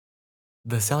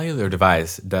The cellular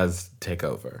device does take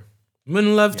over.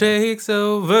 When love takes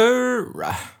over.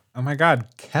 Oh my God,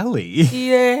 Kelly.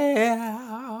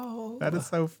 Yeah. That is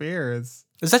so fierce.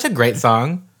 It's such a great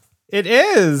song. It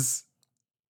is.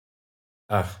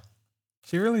 Ugh.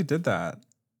 She really did that.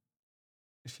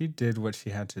 She did what she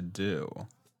had to do.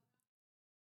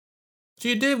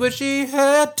 She did what she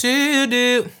had to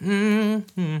do.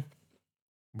 Mm-hmm.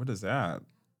 What is that?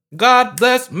 God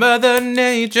bless Mother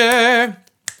Nature.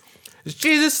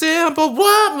 She's a simple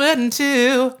woman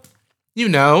too. You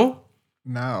know.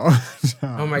 No.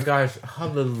 Oh my gosh.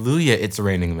 Hallelujah, it's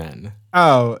raining men.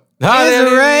 Oh. Hallelujah.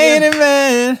 It's raining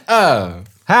man. Oh.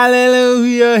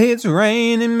 Hallelujah, it's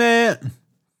raining man.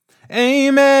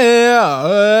 Amen.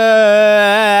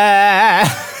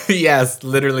 Yes,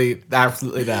 literally,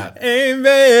 absolutely that. Amen.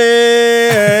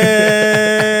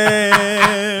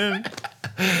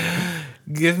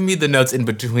 Give me the notes in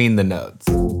between the notes.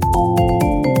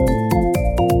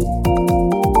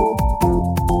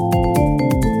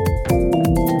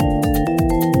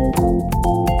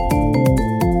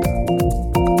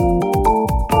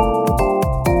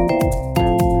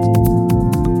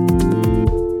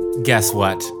 Guess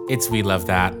what? It's We Love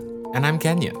That. And I'm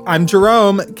Kenyon. I'm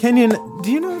Jerome. Kenyon,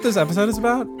 do you know what this episode is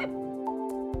about?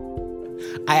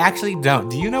 I actually don't.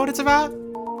 Do you know what it's about?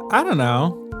 I don't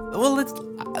know. Well,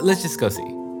 let's just go see.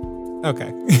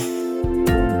 Okay.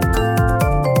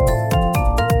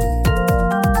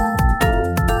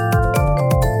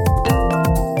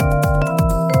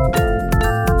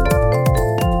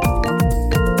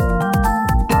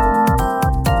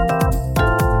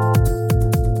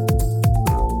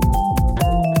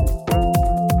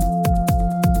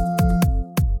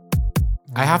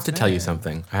 I have to tell you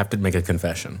something. I have to make a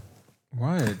confession.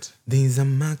 What? These are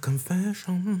my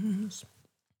confessions.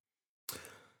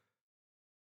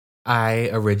 I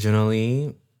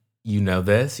originally, you know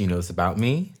this about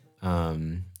me,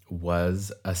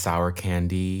 was a sour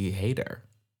candy hater.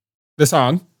 The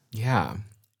song? Yeah.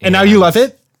 And now you love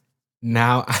it?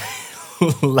 Now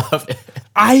I love it.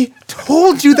 I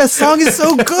told you that song is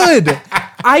so good.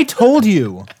 I told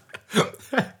you.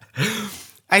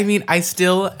 I mean, I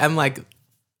still am like,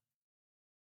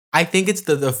 I think it's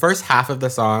the first half of the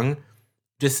song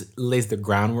just lays the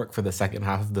groundwork for the second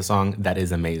half of the song that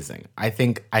is amazing. I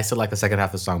think I still like the second half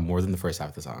of the song more than the first half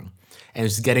of the song. And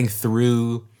it's getting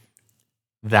through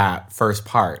that first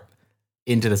part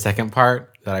into the second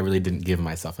part that I really didn't give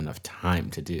myself enough time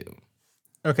to do.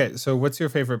 Okay, so what's your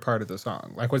favorite part of the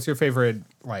song? Like, what's your favorite,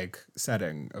 like,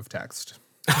 setting of text?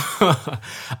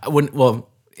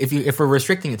 If we're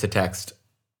restricting it to text,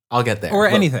 I'll get there. Or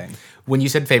anything. When you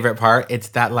said favorite part, it's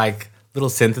that like little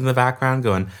synth in the background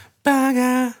going,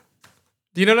 Baga.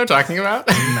 Do you know what I'm talking about?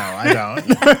 No, I don't.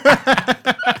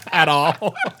 At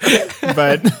all.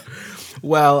 But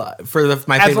well, for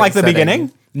my favorite like the setting,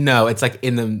 beginning? No, it's like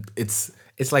it's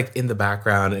like in the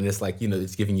background and it's like,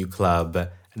 it's giving you club and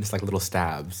it's like little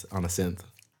stabs on a synth.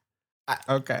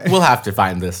 Okay. We'll have to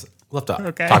find this. We'll have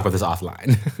to talk about this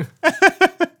offline.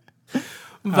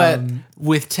 But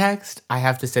with text, I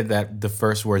have to say that the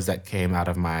first words that came out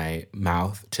of my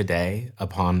mouth today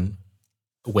upon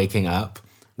waking up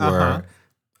were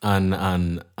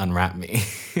unwrap me.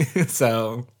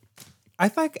 So I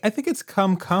think it's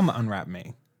Come Unwrap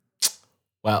Me.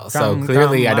 Well, so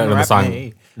clearly I don't know the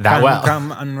song that well.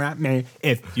 Come unwrap me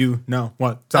if you know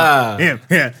what's up.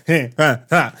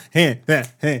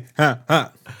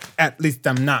 At least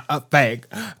I'm not a fake.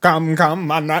 Come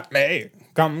unwrap me.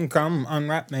 Come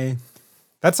unwrap me.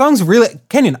 That song's really...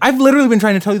 Kenyon, I've literally been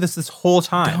trying to tell you this whole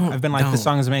time. I've been like, this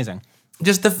song is amazing.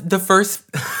 Just the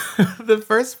first the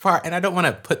first part, and I don't want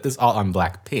to put this all on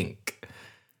Blackpink.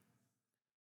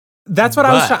 That's what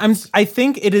I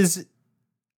think it is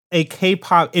a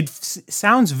K-pop. It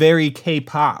sounds very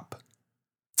K-pop.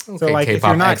 Okay, So like, K-pop if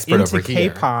you're not expert into over here.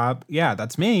 K-pop, yeah,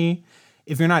 that's me.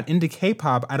 If you're not into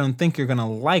K-pop, I don't think you're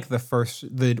gonna like the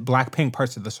Blackpink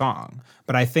parts of the song.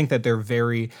 But I think that they're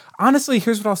very... Honestly,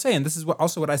 here's what I'll say, and this is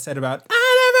also what I said about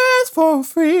I Never Asked for a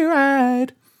Free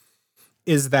Ride,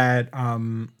 is that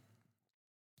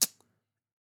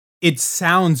it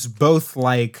sounds both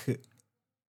like...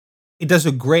 It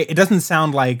doesn't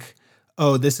sound like,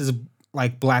 oh, this is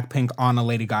like Blackpink on a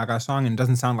Lady Gaga song, and it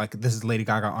doesn't sound like this is Lady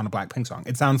Gaga on a Blackpink song.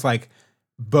 It sounds like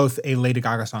both a Lady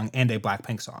Gaga song and a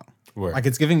Blackpink song. Word. Like,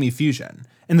 it's giving me fusion.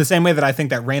 In the same way that I think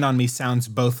that Rain on Me sounds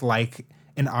both like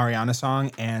an Ariana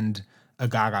song and a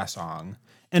Gaga song.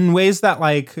 In ways that,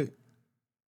 like,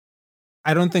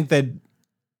 I don't think that...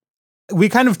 We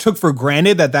kind of took for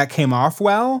granted that came off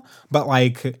well, but,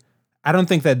 like, I don't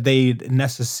think that they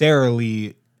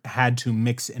necessarily had to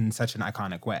mix in such an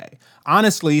iconic way.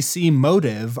 Honestly, see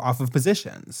Motive off of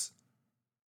Positions.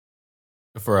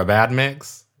 For a bad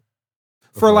mix?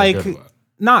 For a like, good one?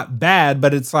 not bad,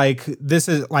 but it's like, this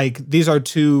is like, these are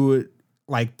two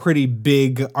like pretty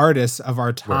big artists of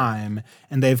our time,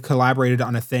 and they've collaborated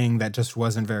on a thing that just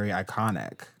wasn't very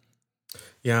iconic.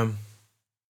 Yeah.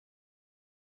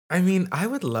 I mean, I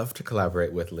would love to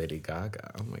collaborate with Lady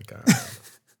Gaga. Oh my God.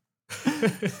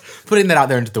 Putting that out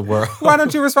there into the world. Why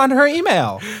don't you respond to her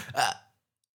email?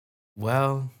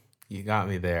 Well, you got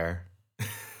me there.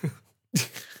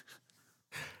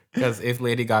 Because if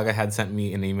Lady Gaga had sent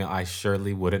me an email, I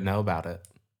surely wouldn't know about it.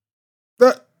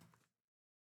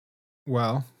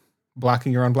 Well,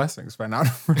 blocking your own blessings by not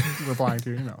replying to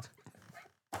your emails.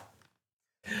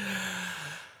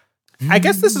 I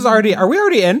guess this is already... Are we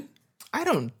already in? I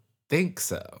don't think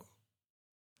so.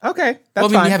 Okay, that's well, I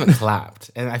mean, fine. we haven't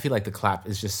clapped, and I feel like the clap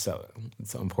is just so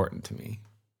important to me.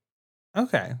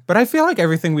 Okay, but I feel like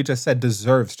everything we just said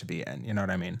deserves to be in. You know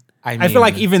what I mean? I feel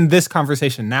like even this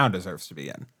conversation now deserves to be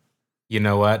in. You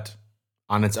know what?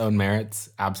 On its own merits,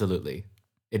 absolutely.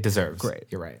 It deserves. Great.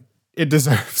 You're right. It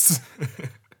deserves.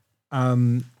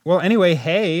 Well, anyway,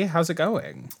 hey, how's it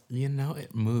going? You know,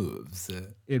 it moves.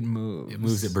 It moves. It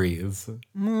moves, it breathes.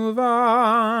 Move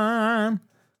on.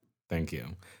 Thank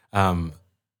you.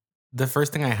 The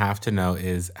first thing I have to know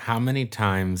is how many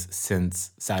times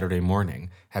since Saturday morning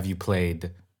have you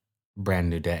played Brand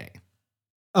New Day?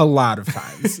 A lot of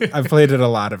times. I've played it a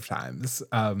lot of times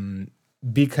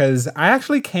because I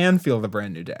actually can feel the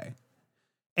Brand New Day.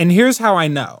 And here's how I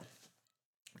know.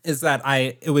 Is that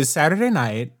it was Saturday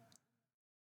night.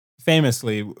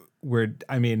 Famously,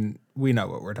 we know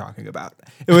what we're talking about.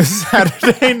 It was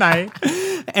Saturday night,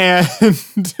 and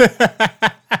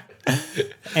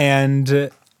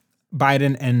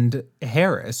Biden and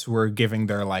Harris were giving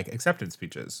their like acceptance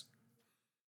speeches.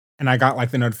 And I got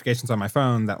like the notifications on my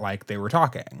phone that like they were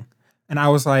talking. And I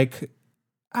was like,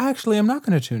 actually, I'm not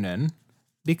going to tune in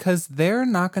because they're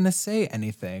not going to say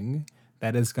anything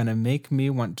that is going to make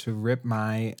me want to rip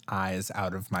my eyes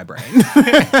out of my brain.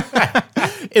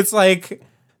 It's like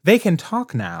they can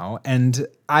talk now and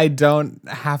I don't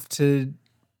have to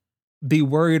be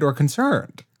worried or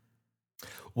concerned.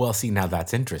 Well, see, now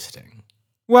that's interesting.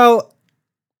 Well,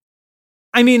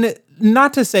 I mean,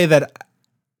 not to say that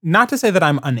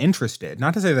I'm uninterested,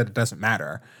 not to say that it doesn't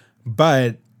matter,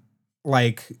 but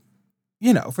like,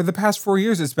 you know, for the past 4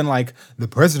 years, it's been like, the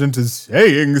president is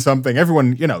saying something.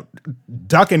 Everyone, you know,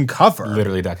 duck and cover.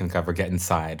 Literally duck and cover, get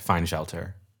inside, find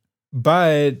shelter.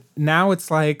 But now it's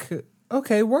like,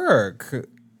 okay, work.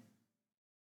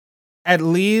 At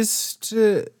least,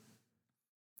 you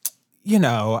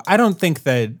know, I don't think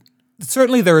that,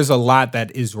 certainly there is a lot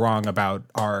that is wrong about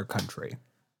our country.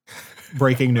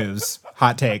 Breaking news,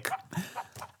 hot take.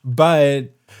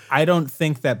 But I don't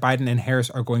think that Biden and Harris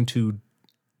are going to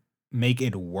make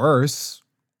it worse,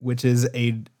 which is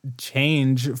a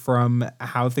change from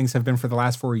how things have been for the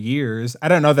last 4 years. I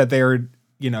don't know that they're,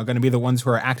 you know, going to be the ones who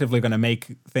are actively going to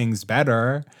make things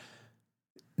better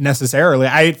necessarily.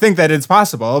 I think that it's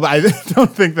possible, but I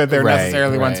don't think that they're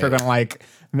necessarily ones who are going to like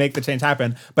make the change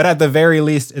happen. But at the very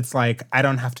least, it's like, I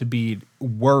don't have to be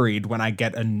worried when I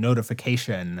get a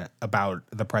notification about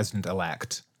the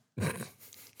president-elect.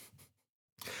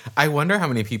 I wonder how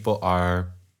many people are...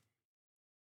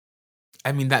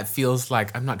 I mean, that feels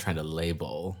like, I'm not trying to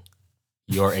label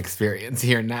your experience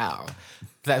here now.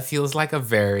 That feels like a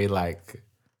very like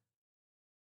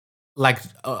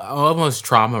almost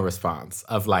trauma response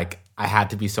of like, I had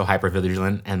to be so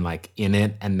hypervigilant and like in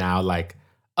it. And now like,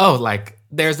 oh, like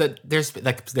there's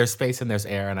space and there's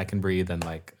air and I can breathe and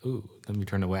like, ooh, let me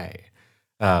turn away.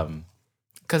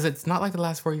 'Cause it's not like the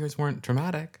last 4 years weren't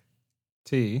traumatic.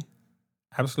 T.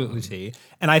 Absolutely T.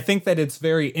 And I think that it's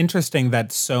very interesting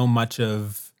that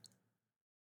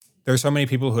there's so many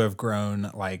people who have grown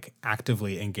like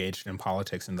actively engaged in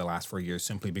politics in the last 4 years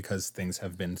simply because things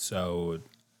have been so,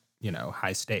 you know,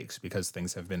 high stakes, because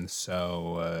things have been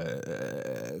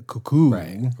so cuckoo.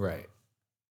 Right.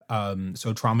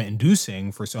 So trauma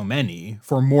inducing for so many,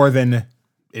 for more than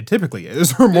it typically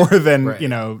is, or more than, you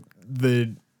know,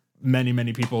 the many,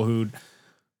 many people who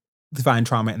find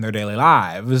trauma in their daily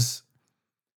lives.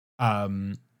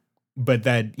 But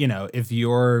that, you know,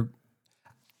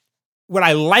 what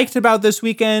I liked about this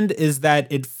weekend is that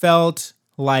it felt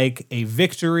like a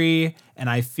victory. And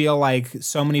I feel like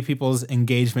so many people's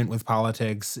engagement with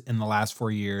politics in the last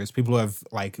 4 years, people who have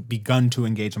like begun to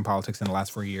engage in politics in the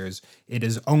last 4 years, it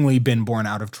has only been born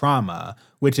out of trauma,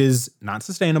 which is not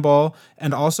sustainable.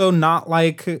 And also not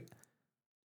like,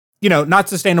 you know, not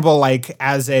sustainable like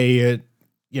as a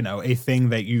you know, a thing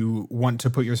that you want to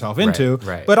put yourself into,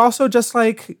 right. but also just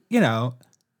like, you know,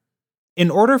 in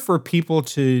order for people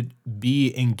to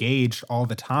be engaged all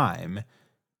the time,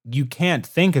 you can't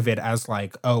think of it as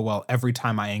like, oh, well, every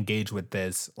time I engage with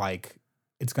this, like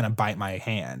it's going to bite my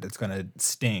hand. It's going to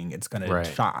sting. It's going to Right.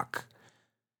 shock.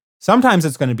 Sometimes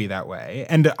it's going to be that way.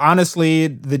 And honestly,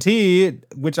 the tea,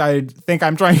 which I think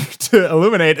I'm trying to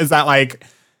illuminate, is that like,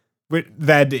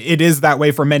 that it is that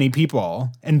way for many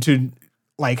people. And to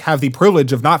like have the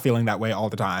privilege of not feeling that way all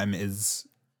the time is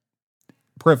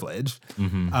privilege.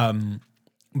 Mm-hmm.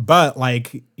 But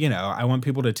like, you know, I want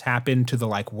people to tap into the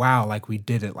like, wow, like we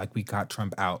did it, like we got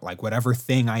Trump out, like whatever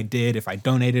thing I did, if I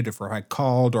donated, if I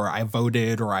called or I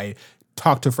voted or I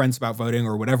talked to friends about voting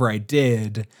or whatever I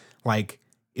did, like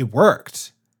it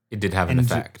worked. It did have an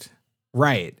effect.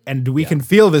 Right. And we can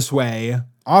feel this way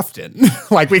often.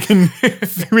 Like we can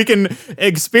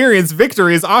experience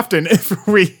victories often if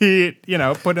we, you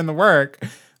know, put in the work.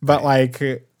 But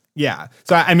like, yeah.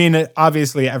 So I mean,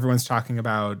 obviously everyone's talking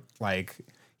about like,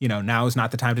 you know, now is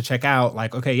not the time to check out.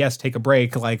 Like, okay, yes, take a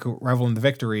break, like revel in the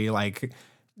victory, like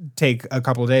take a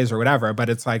couple of days or whatever. But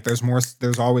it's like there's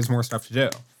always more stuff to do.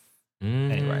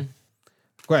 Mm. Anyway,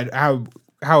 go ahead.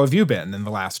 How have you been in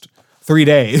the last 3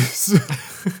 days?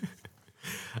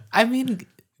 I mean,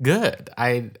 good.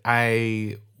 I've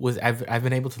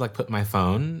been able to like put my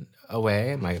phone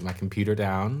away, my computer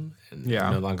down, and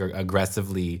no longer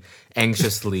aggressively,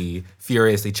 anxiously,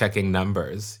 furiously checking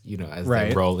numbers, you know, as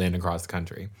they roll in across the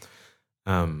country.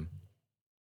 And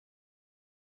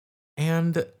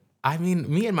I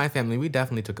mean, me and my family, we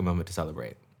definitely took a moment to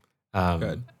celebrate.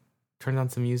 Good. Turned on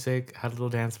some music, had a little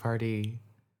dance party.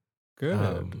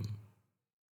 Good.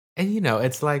 And you know,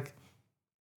 it's like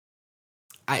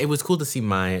it was cool to see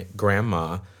my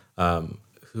grandma,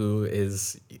 who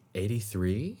is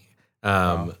 83,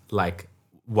 like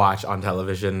watch on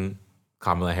television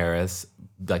Kamala Harris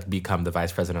like become the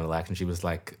vice president-elect, and she was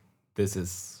like, "This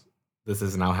is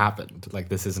now happened. Like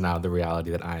this is now the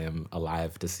reality that I am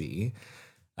alive to see."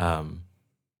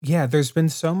 Yeah, there's been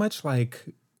so much like,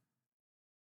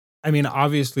 I mean,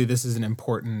 obviously this is an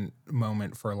important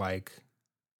moment for like,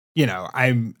 you know,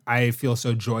 I feel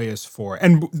so joyous for,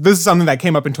 and this is something that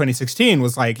came up in 2016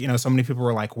 was like, you know, so many people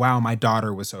were like, wow, my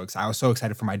daughter was so excited. I was so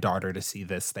excited for my daughter to see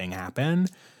this thing happen.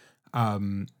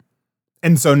 And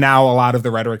so now a lot of the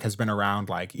rhetoric has been around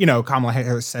like, you know, Kamala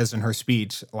Harris says in her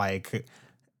speech, like,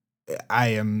 I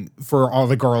am, for all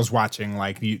the girls watching,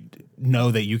 like, you know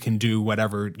that you can do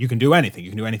whatever, you can do anything.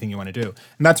 You can do anything you want to do.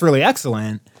 And that's really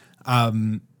excellent.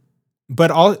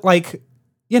 But all like,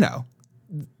 you know,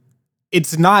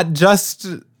 it's not just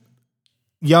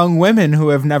young women who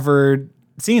have never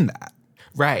seen that.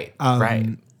 Right.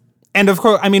 Right. And of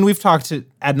course, I mean, we've talked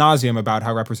ad nauseum about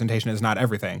how representation is not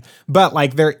everything, but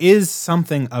like there is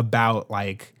something about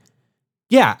like,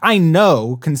 yeah, I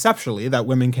know conceptually that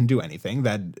women can do anything,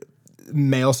 that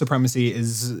male supremacy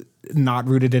is not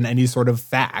rooted in any sort of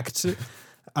fact.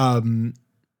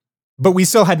 But we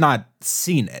still had not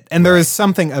seen it. And there is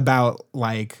something about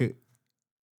like,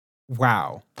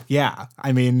 wow, yeah,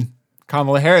 I mean,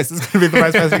 Kamala Harris is going to be the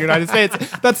vice president of the United States.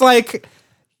 That's like,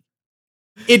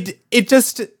 it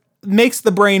just makes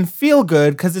the brain feel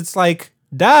good because it's like,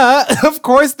 duh, of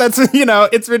course that's, you know,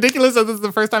 it's ridiculous that this is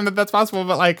the first time that that's possible,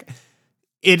 but like,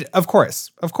 of course.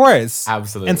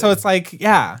 Absolutely. And so it's like,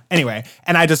 yeah, anyway.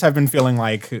 And I just have been feeling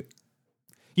like,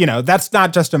 you know, that's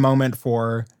not just a moment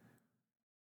for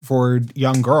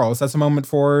young girls. That's a moment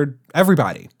for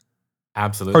everybody.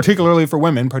 Absolutely. Particularly for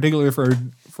women, particularly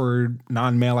for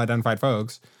non-male identified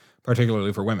folks,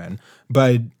 particularly for women.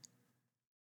 But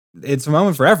it's a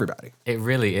moment for everybody. It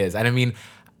really is. And I mean,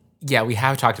 yeah, we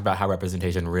have talked about how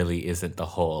representation really isn't the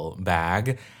whole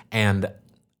bag. And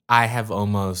I thought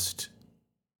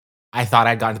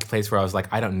I'd gotten to the place where I was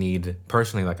like, I don't need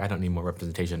more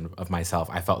representation of myself.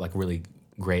 I felt like really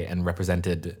great and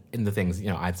represented in the things, you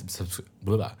know,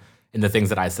 in the things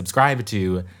that I subscribe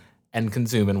to and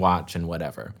consume and watch and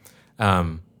whatever.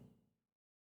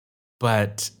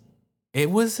 But it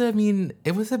was a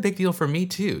big deal for me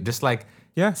too. Just like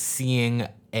seeing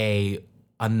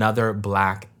another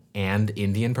Black and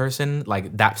Indian person,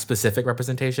 like that specific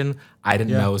representation, I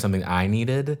didn't know was something I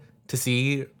needed to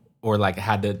see or like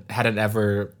hadn't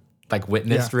ever like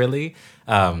witnessed really.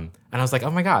 And I was like,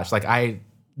 oh my gosh, like I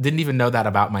didn't even know that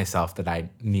about myself, that I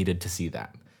needed to see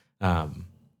that.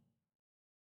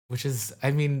 Which is,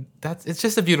 I mean, it's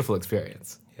just a beautiful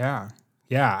experience. Yeah.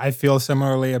 Yeah. I feel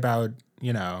similarly about,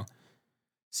 you know,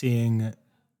 seeing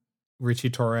Richie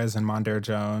Torres and Mondaire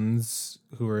Jones,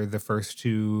 who are the first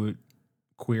two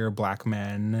queer Black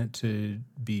men to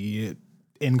be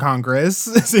in Congress.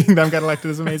 Seeing them get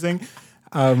elected is amazing.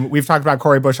 We've talked about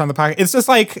Cori Bush on the podcast. It's just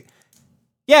like,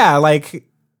 yeah, like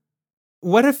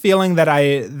what a feeling that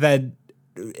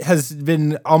has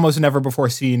been almost never before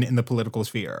seen in the political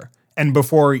sphere. And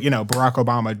before, Barack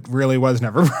Obama really was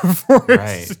never before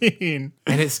seen.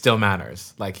 And it still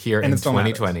matters. Like here in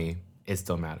 2020, it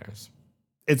still matters.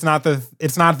 It's not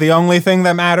the only thing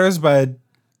that matters, but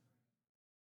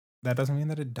that doesn't mean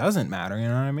that it doesn't matter, you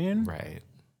know what I mean? Right.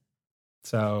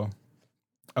 So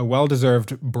a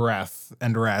well-deserved breath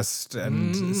and rest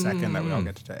and second that we all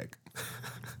get to take.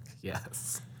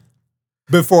 Yes.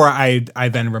 Before I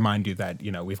then remind you that,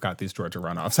 we've got these Georgia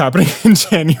runoffs happening in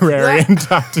January and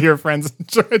talk to your friends in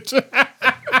Georgia.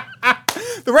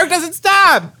 The work doesn't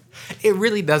stop. It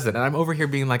really doesn't. And I'm over here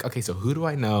being like, okay, so who do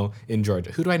I know in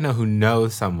Georgia? Who do I know who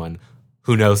knows someone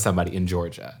who knows somebody in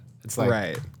Georgia? It's like,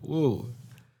 right. Ooh.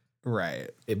 Right.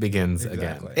 It begins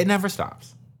again. It never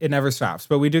stops. It never stops.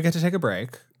 But we do get to take a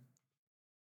break.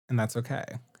 And that's okay.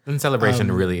 And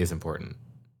celebration really is important.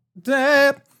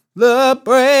 The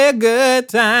break, good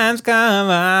times come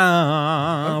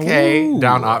on. Okay, Ooh.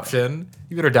 down option.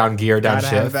 You better down gear, down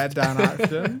shift. Gotta have that down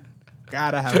option.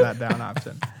 Gotta have that down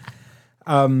option.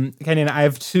 Kenyon, I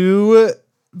have two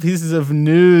pieces of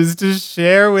news to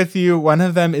share with you. One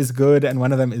of them is good and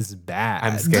one of them is bad.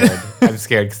 I'm scared. I'm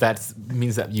scared because that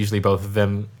means that usually both of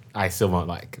them I still won't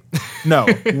like. No,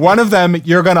 one of them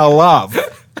you're gonna love.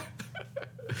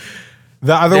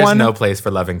 The other There's one, no place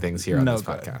for loving things here on this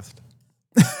podcast.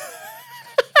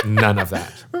 None of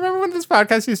that. Remember when this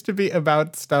podcast used to be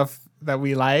about stuff that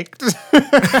we liked?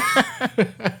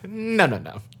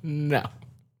 No.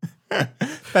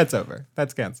 That's over.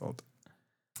 That's canceled.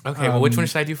 Okay, well, which one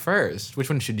should I do first? Which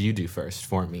one should you do first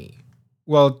for me?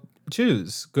 Well,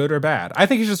 choose good or bad. I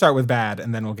think you should start with bad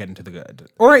and then we'll get into the good.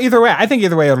 Or either way. I think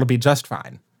either way it'll be just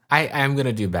fine. I am going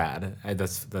to do bad.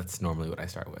 That's normally what I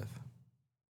start with.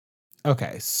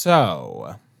 Okay,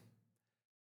 so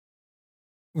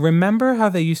remember how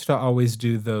they used to always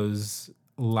do those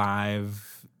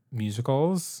live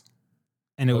musicals?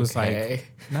 And it was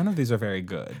like, none of these are very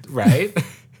good. Right?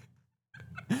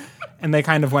 And they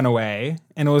kind of went away.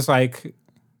 And it was like,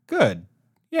 good.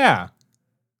 Yeah.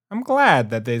 I'm glad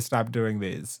that they stopped doing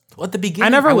these. Well, at the beginning, I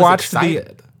never watched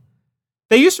excited.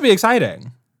 They used to be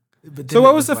exciting. So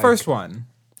what was the first one?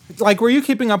 Like, were you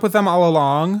keeping up with them all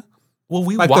along? Well,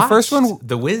 we watched the first one,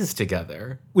 The Wiz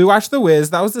together. We watched The Wiz.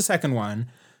 That was the second one.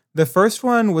 The first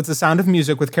one was The Sound of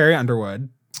Music with Carrie Underwood.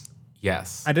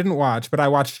 Yes. I didn't watch, but I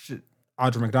watched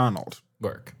Audra McDonald.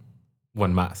 Work.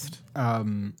 One must.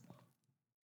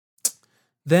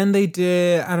 Then they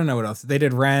did, I don't know what else. They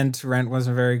did Rent. Rent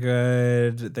wasn't very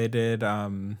good. They did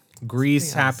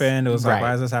Grease happened. It was like,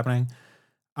 why is this happening?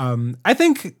 I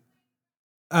think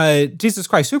Jesus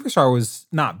Christ Superstar was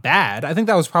not bad. I think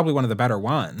that was probably one of the better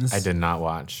ones. I did not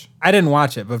watch. I didn't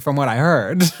watch it, but from what I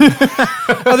heard.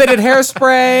 Oh, they did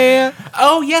Hairspray.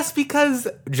 Oh, yes, because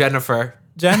Jennifer.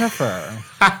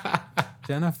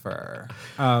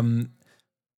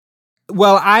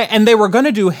 And they were going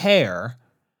to do Hair,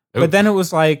 Oop. but then it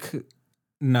was like,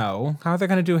 no, how are they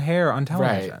going to do Hair on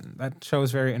television? Right. That show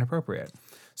is very inappropriate.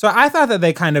 So I thought that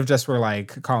they kind of just were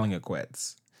like calling it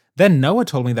quits. Then Noah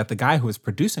told me that the guy who was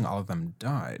producing all of them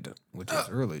died, which is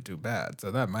really too bad. So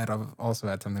that might have also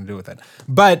had something to do with it.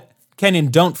 But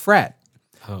Kenyon, don't fret.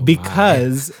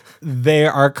 Because they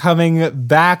are coming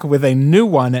back with a new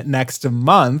one next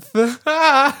month.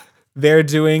 They're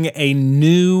doing a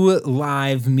new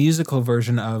live musical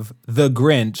version of The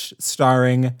Grinch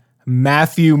starring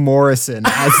Matthew Morrison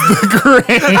as the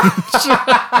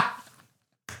Grinch.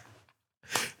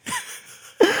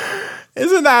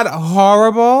 Isn't that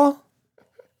horrible?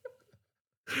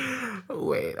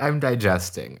 Wait, I'm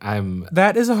digesting.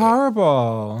 That is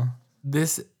horrible.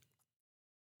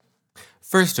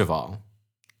 First of all,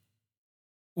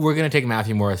 we're going to take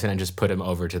Matthew Morrison and just put him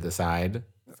over to the side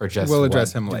for just We'll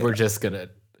address him later. We're just going to...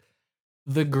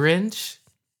 The Grinch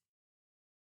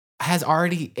it's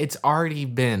already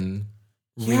been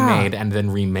remade and then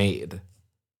remade.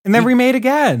 And then remade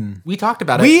again. We talked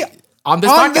about it on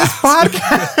this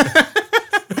podcast.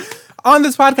 On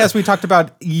this podcast, we talked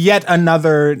about yet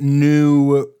another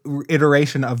new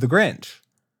iteration of The Grinch.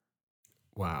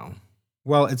 Wow.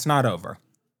 Well, it's not over.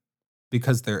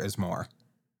 Because there is more.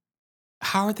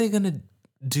 How are they going to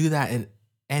do that in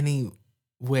any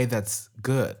way that's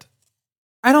good?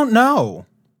 I don't know.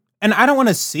 And I don't want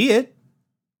to see it.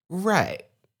 Right.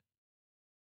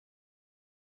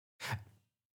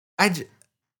 It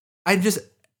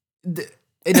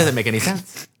doesn't make any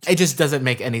sense. It just doesn't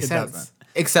make any sense. Doesn't.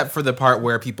 Except for the part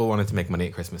where people wanted to make money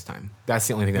at Christmas time. That's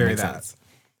the only thing that makes sense.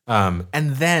 And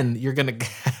then you're gonna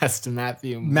cast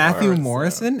Matthew Morrison. Matthew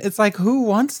Morrison? It's like, who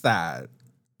wants that?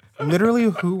 Literally,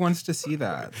 who wants to see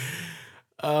that?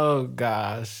 Oh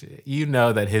gosh. You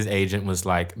know that his agent was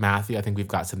like, Matthew, I think we've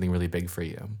got something really big for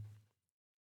you.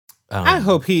 I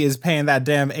hope he is paying that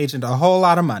damn agent a whole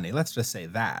lot of money. Let's just say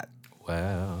that.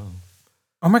 Well.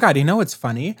 Oh my God, you know what's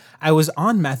funny? I was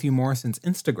on Matthew Morrison's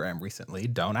Instagram recently.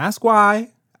 Don't ask why.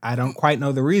 I don't quite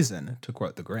know the reason, to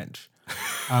quote the Grinch.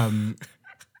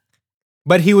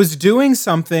 But he was doing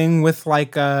something with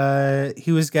like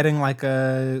he was getting like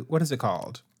a, what is it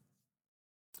called?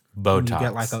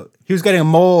 Botox. He was getting a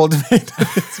mold made to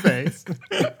his face.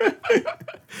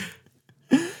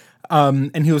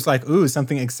 And he was like, ooh,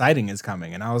 something exciting is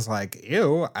coming. And I was like,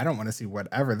 ew, I don't want to see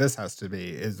whatever this has to be,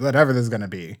 is whatever this is going to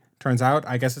be. Turns out,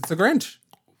 I guess it's the Grinch.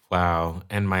 Wow.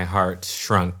 And my heart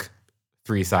shrunk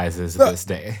 3 sizes this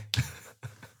day.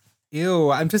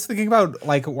 Ew, I'm just thinking about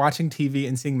like watching TV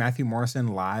and seeing Matthew Morrison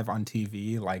live on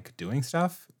TV, like doing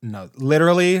stuff. No,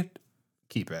 literally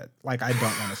keep it. Like, I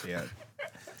don't want to see it.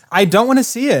 I don't want to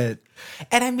see it.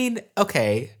 And I mean,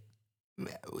 okay,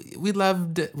 we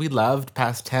loved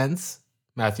past tense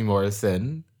Matthew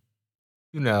Morrison.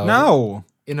 You know, No,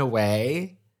 in a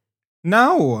way,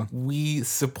 no. we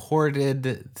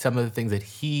supported some of the things that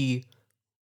he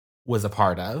was a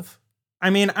part of. I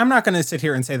mean, I'm not going to sit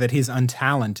here and say that he's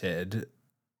untalented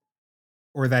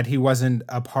or that he wasn't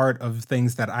a part of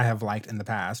things that I have liked in the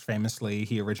past. Famously,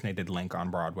 he originated Link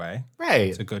on Broadway. Right.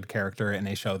 It's a good character in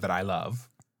a show that I love.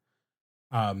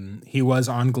 He was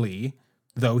on Glee,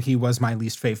 though he was my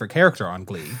least favorite character on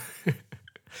Glee.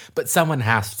 But someone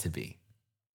has to be.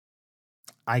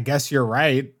 I guess you're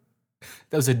right.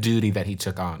 That was a duty that he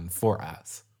took on for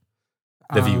us,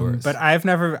 the viewers. But I'm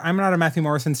not a Matthew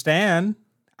Morrison stan.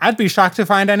 I'd be shocked to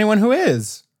find anyone who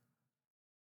is.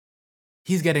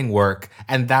 He's getting work,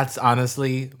 and that's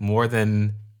honestly more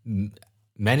than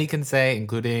many can say,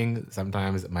 including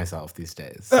sometimes myself these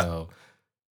days. So,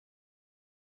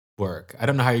 work. I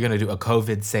don't know how you're going to do a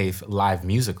COVID-safe live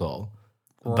musical,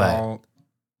 but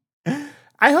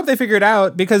I hope they figure it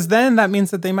out, because then that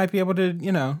means that they might be able to,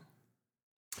 you know,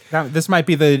 this might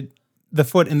be the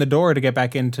foot in the door to get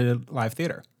back into live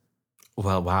theater.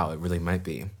 Well, wow, it really might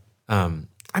be.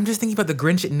 I'm just thinking about the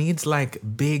Grinch. It needs like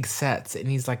big sets. It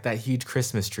needs like that huge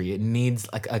Christmas tree. It needs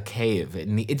like a cave.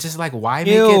 It's just like, why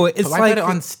make it? Why put it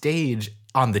on stage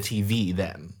on the TV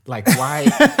then? Like, why?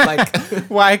 Like,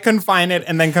 why confine it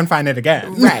and then confine it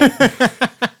again? Right.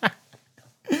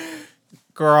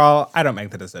 Girl, I don't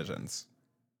make the decisions.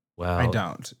 Well, I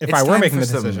don't. If I were making the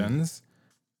decisions,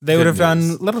 they would have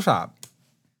done Little Shop.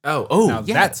 Oh, now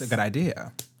that's a good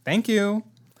idea. Thank you.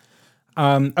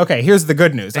 Okay, here's the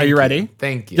good news. Are you ready?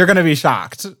 Thank you. You're going to be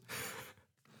shocked.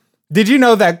 Did you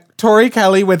know that Tori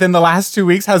Kelly, within the last 2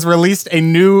 weeks, has released a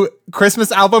new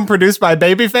Christmas album produced by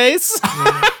Babyface?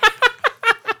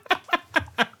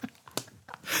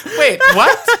 Wait,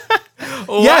 what?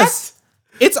 Yes,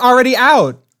 it's already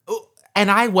out.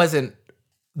 And I wasn't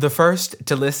the first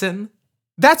to listen.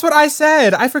 That's what I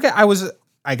said. I forget.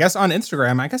 I guess on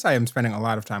Instagram. I guess I am spending a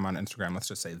lot of time on Instagram. Let's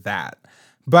just say that.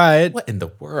 But what in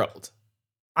the world?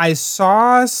 I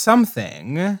saw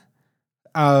something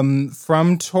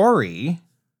from Tori.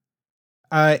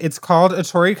 It's called A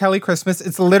Tori Kelly Christmas.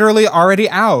 It's literally already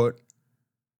out.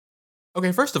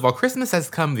 Okay, first of all, Christmas has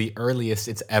come the earliest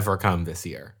it's ever come this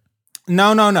year.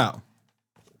 No.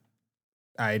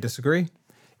 I disagree.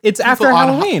 It's after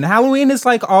Halloween. Halloween is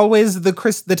like always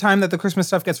the time that the Christmas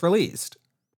stuff gets released.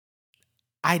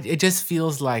 It just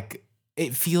feels like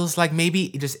maybe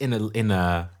just in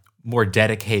a more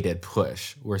dedicated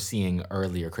push, we're seeing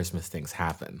earlier Christmas things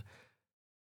happen.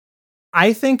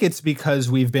 I think it's because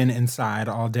we've been inside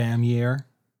all damn year.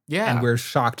 Yeah. And we're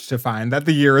shocked to find that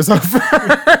the year is over.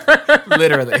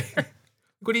 Literally.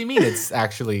 What do you mean it's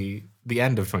actually the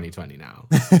end of 2020 now?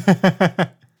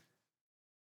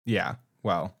 Yeah,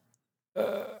 well.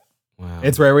 Wow.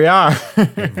 It's where we are.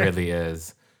 It really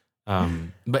is.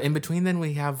 But in between then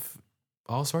we have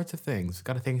all sorts of things. We've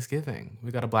got a Thanksgiving.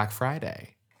 We've got a Black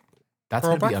Friday. That's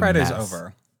going to be a Black Friday's mess.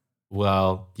 over.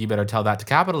 Well, you better tell that to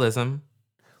capitalism.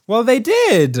 Well, they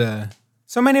did.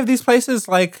 So many of these places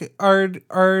like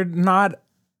are not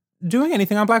doing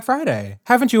anything on Black Friday.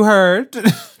 Haven't you heard?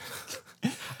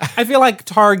 I feel like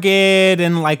Target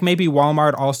and like maybe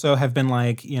Walmart also have been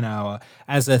like, you know,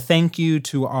 as a thank you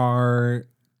to our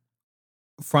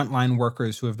frontline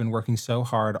workers who have been working so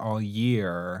hard all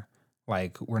year,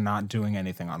 like we're not doing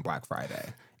anything on Black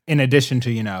Friday. In addition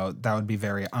to, you know, that would be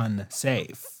very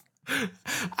unsafe.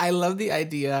 I love the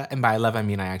idea, and by love I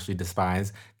mean I actually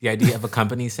despise the idea of a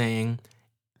company saying,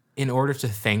 in order to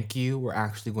thank you, we're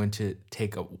actually going to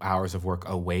take hours of work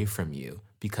away from you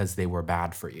because they were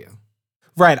bad for you.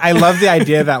 Right. I love the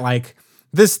idea that like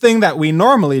this thing that we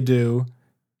normally do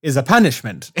is a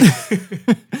punishment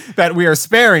that we are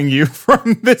sparing you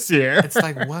from this year. It's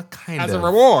like, what kind as of a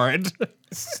reward?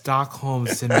 Stockholm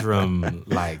syndrome,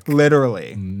 like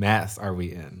Literally. mess are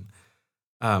we in?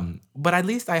 But at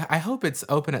least I hope it's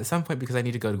open at some point because I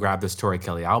need to go grab this Tori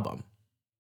Kelly album.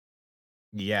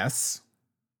 Yes.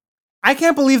 I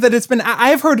can't believe that it's been.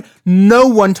 I've heard no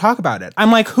one talk about it.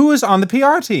 I'm like, who is on the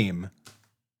PR team?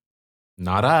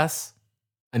 Not us.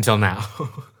 Until now.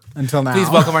 Until now. Please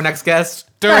welcome our next guest,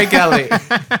 Tori Kelly. Oh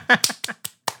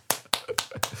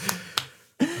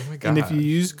my God. And if you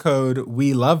use code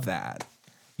We Love That,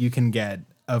 you can get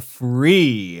a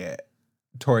free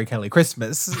Tori Kelly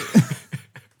Christmas.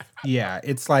 Yeah,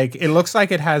 it's like it looks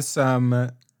like it has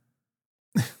some.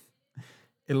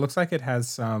 It looks like it has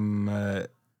some.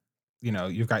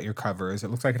 You've got your covers. It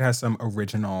looks like it has some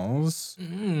originals.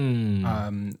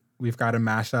 We've got a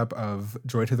mashup of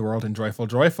Joy to the World and Joyful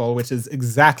Joyful, which is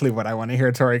exactly what I want to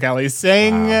hear Tori Kelly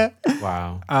sing.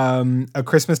 Wow. A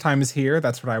Christmas Time is Here.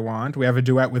 That's what I want. We have a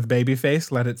duet with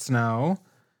Babyface, Let It Snow.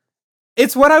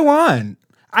 It's what I want.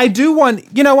 I do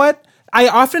want, you know what? I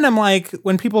often am like,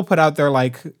 when people put out their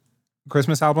like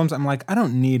Christmas albums, I'm like, I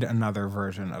don't need another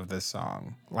version of this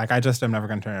song. Like, I just am never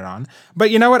going to turn it on.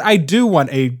 But you know what? I do want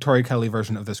a Tori Kelly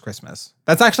version of this Christmas.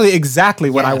 That's actually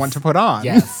exactly what I want to put on.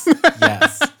 Yes.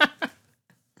 Yes.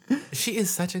 She is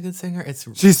such a good singer.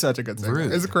 She's such a good singer.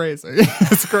 Rude. It's crazy.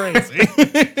 It's crazy.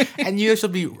 And you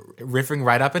should be riffing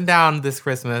right up and down this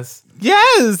Christmas.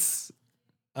 Yes.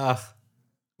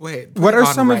 Wait. What are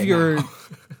some of your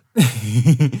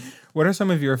What are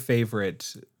some of your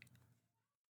favorite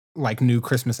like new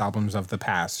Christmas albums of the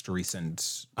recent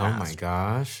past? Oh my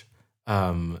gosh.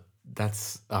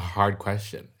 That's a hard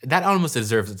question. That almost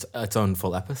deserves its own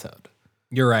full episode.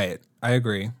 You're right. I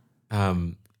agree.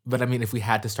 But I mean, if we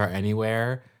had to start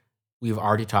anywhere, we've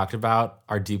already talked about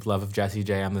our deep love of Jessie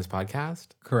J on this podcast.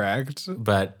 Correct.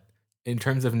 But in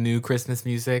terms of new Christmas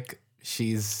music,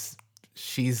 she's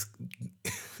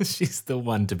the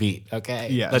one to beat. Okay.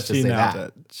 Yeah, let's just she say nailed that.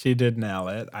 it. She did nail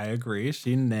it. I agree.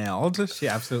 She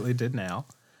absolutely did nail.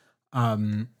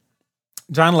 John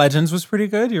Legends was pretty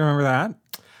good. You remember that?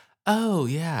 Oh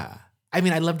yeah. I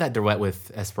mean, I love that duet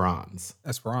with Esperance.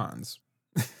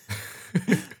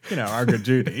 Our good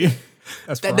Judy.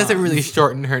 That doesn't really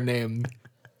shorten her name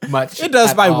much. It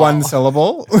does by all. one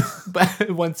syllable.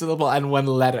 But one syllable and one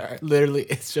letter. Literally,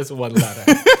 it's just one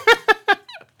letter.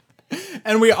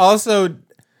 And we also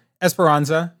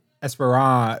Esperanza. You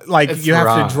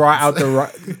have to draw out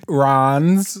the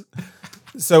rons.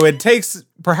 So it takes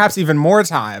perhaps even more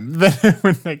time than it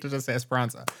would take to just say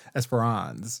Esperanza.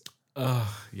 Esperance.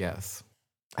 Oh, yes.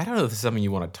 I don't know if this is something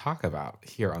you want to talk about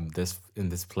here in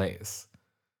this place.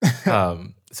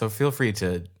 So feel free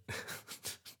to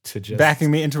just backing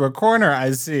me into a corner,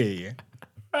 I see.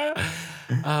 But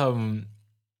I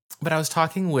was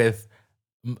talking with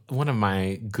one of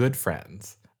my good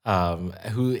friends,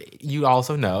 who you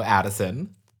also know,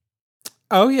 Addison.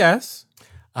 Oh yes.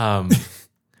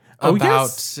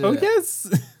 Yes. Yes.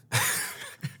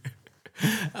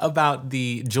 About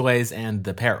the joys and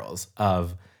the perils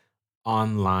of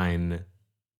online,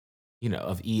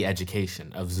 of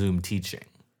e-education, of Zoom teaching.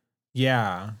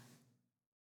 Yeah. I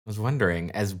was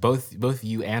wondering, as both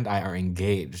you and I are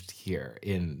engaged here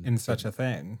in such a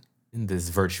thing, in this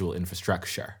virtual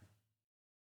infrastructure.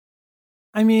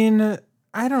 I mean,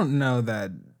 I don't know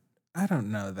that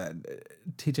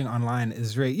teaching online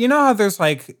is really, how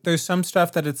there's some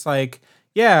stuff that it's like,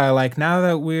 yeah, like now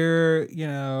that we're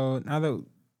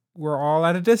all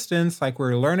at a distance, like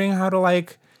we're learning how to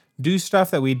like do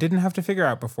stuff that we didn't have to figure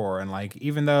out before. And like,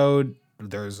 even though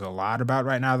there's a lot about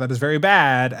right now that is very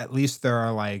bad, at least there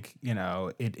are like,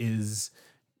 it is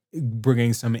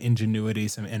bringing some ingenuity,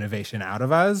 some innovation out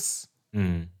of us.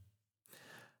 Mm.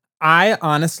 I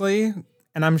honestly,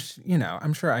 and I'm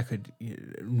sure I could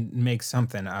make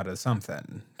something out of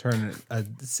something, turn a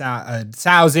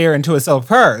sow's ear into a silk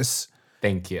purse.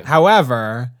 Thank you.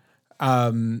 However,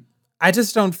 I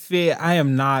just don't feel, I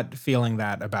am not feeling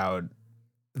that about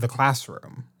the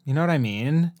classroom. You know what I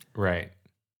mean? Right.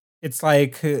 It's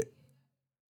like,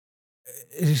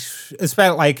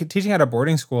 especially like teaching at a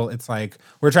boarding school, it's like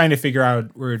we're trying to figure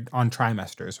out, we're on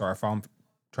trimesters, so our fall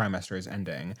trimester is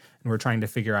ending, and we're trying to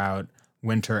figure out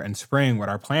winter and spring what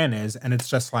our plan is. And it's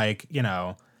just like,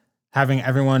 having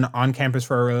everyone on campus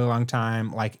for a really long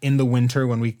time, like in the winter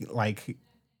when we like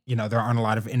there aren't a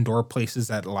lot of indoor places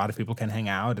that a lot of people can hang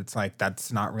out. It's like,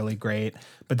 that's not really great.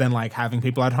 But then like having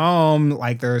people at home,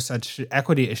 like there are such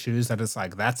equity issues that it's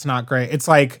like, that's not great. It's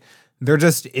like, there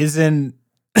just isn't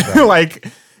like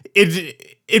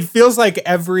it feels like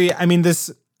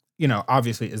this,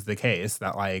 obviously is the case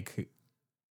that like,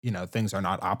 things are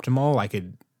not optimal. Like it,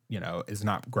 is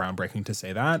not groundbreaking to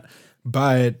say that.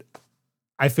 But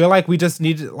I feel like we just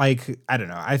need to, like, I don't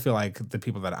know. I feel like the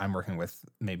people that I'm working with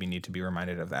maybe need to be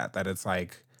reminded of that it's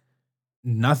like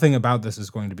nothing about this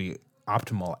is going to be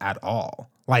optimal at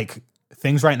all. Like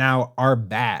things right now are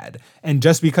bad. And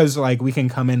just because like we can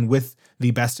come in with the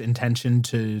best intention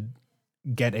to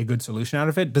get a good solution out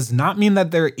of it does not mean that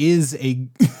there is a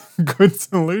good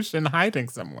solution hiding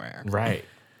somewhere. Right.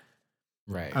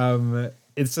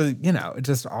 It's it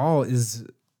just all is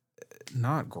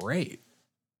not great.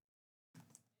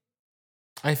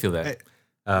 I feel that.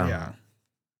 Yeah.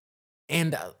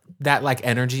 And that like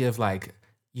energy of like,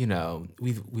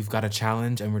 we've got a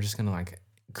challenge and we're just gonna like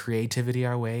creativity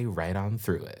our way right on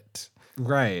through it.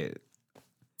 Right.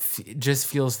 It just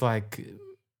feels like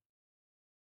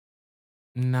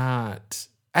not,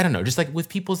 I don't know, just like with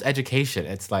people's education,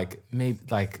 it's like maybe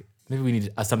we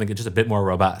need something just a bit more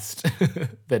robust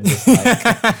than just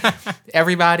like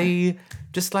everybody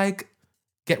just like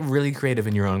get really creative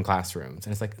in your own classrooms.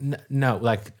 And it's like, no,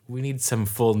 like we need some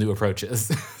full new approaches.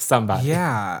 Somebody.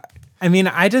 Yeah. I mean,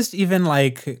 I just even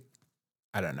like,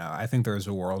 I don't know. I think there's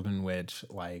a world in which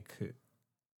like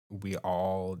we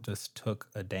all just took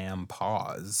a damn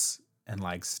pause and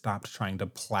like stopped trying to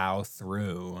plow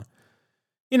through,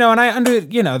 and I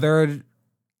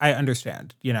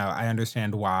understand, I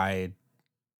understand why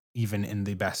even in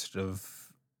the best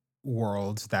of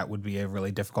worlds that would be a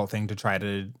really difficult thing to try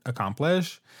to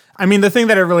accomplish. I mean, the thing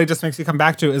that it really just makes you come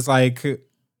back to is like,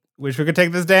 wish we could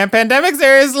take this damn pandemic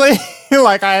seriously.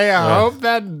 Like I hope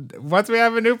that once we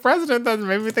have a new president that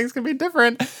maybe things can be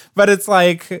different. But I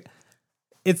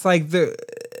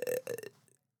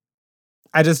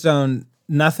just don't,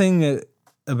 nothing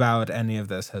about any of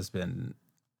this has been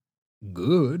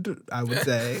good, I would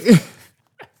say.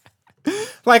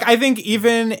 Like I think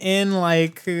even in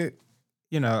like,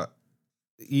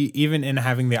 even in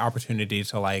having the opportunity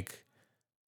to like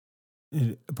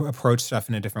approach stuff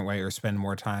in a different way or spend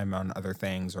more time on other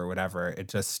things or whatever, it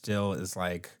just still is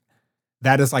like,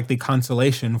 that is like the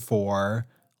consolation for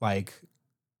like,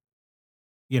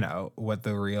 what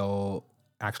the real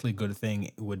actually good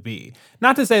thing would be.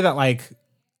 Not to say that like,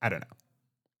 I don't know,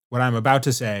 what I'm about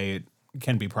to say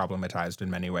can be problematized in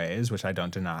many ways, which I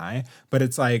don't deny, but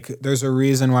it's like there's a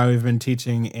reason why we've been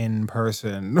teaching in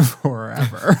person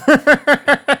forever.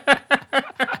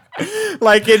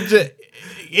 Like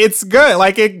it's good.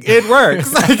 Like it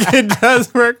works. Like it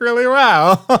does work really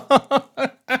well.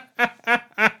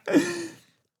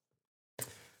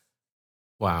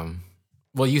 Wow.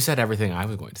 Well, you said everything I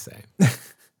was going to say.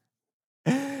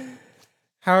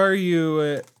 How are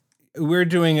you? We're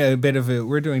doing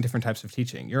different types of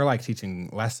teaching. You're like teaching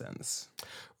lessons.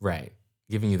 Right.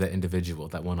 Giving you that individual,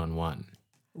 that one-on-one.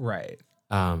 Right.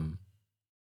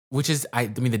 Which is, I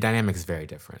mean, the dynamic is very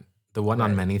different. The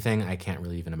one-on-many thing, I can't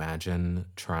really even imagine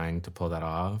trying to pull that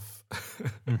off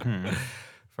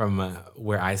from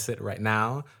where I sit right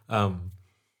now.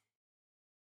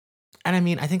 And I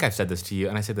mean, I think I've said this to you,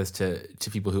 and I say this to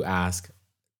people who ask.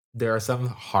 There are some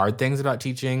hard things about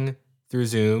teaching through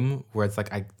Zoom where it's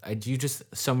like, I do just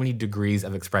so many degrees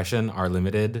of expression are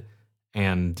limited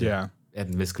and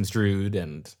misconstrued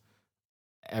and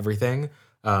everything.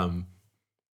 But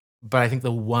I think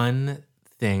the one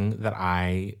thing that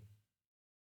I'm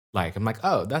like,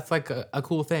 oh, that's like a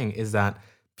cool thing is that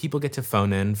people get to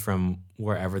phone in from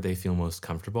wherever they feel most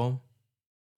comfortable.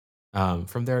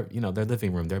 From their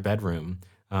living room, their bedroom.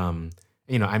 I'm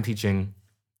teaching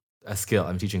a skill.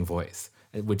 I'm teaching voice,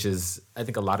 which is, I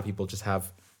think a lot of people just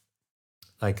have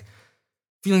like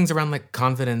feelings around like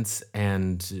confidence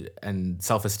and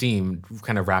self-esteem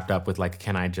kind of wrapped up with like,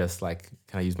 can I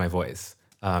use my voice?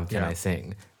 Can I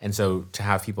sing? And so to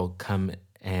have people come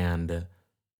and,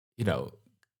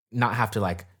 not have to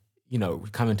like,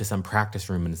 come into some practice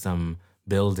room in some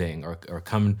building or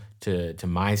come to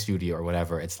my studio or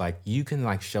whatever. It's like you can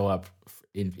like show up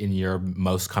in your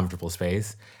most comfortable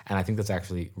space. And I think that's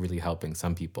actually really helping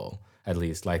some people at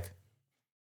least like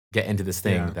get into this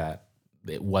thing that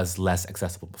it was less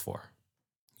accessible before.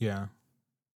 Yeah.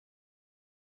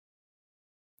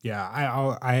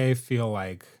 Yeah. I feel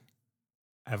like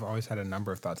I've always had a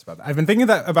number of thoughts about that. I've been thinking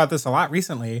about this a lot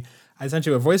recently. I sent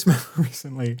you a voice memo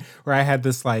recently where I had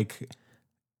this like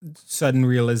sudden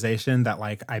realization that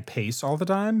like I pace all the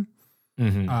time.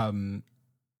 Mm-hmm.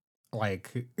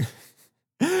 Like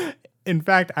in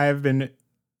fact,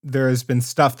 there has been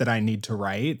stuff that I need to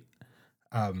write,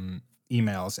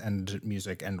 emails and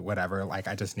music and whatever. Like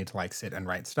I just need to like sit and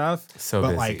write stuff. So but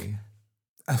busy. like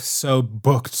I'm so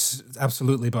booked,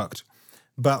 absolutely booked.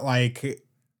 But like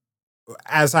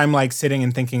as I'm like sitting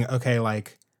and thinking, okay,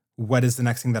 like what is the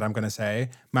next thing that I'm gonna say?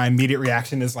 My immediate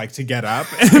reaction is like to get up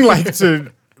and like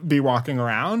to be walking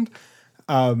around.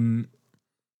 You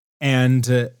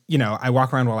know, I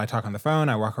walk around while I talk on the phone.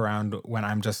 I walk around when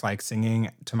I'm just like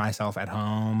singing to myself at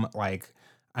home. Like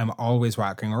I'm always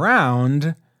walking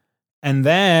around. And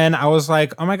then I was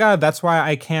like, oh my God, that's why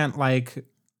I can't like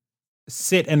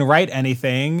sit and write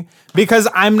anything because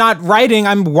I'm not writing.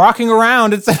 I'm walking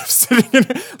around instead of sitting.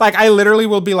 Like I literally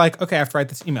will be like, okay, I have to write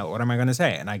this email. What am I going to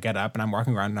say? And I get up and I'm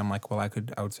walking around and I'm like, well, I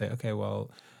would say, okay, well,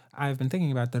 I've been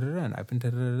thinking about da-da-da, and I've been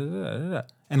da-da-da-da-da-da.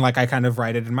 And like I kind of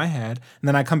write it in my head. And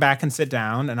then I come back and sit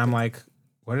down and I'm like,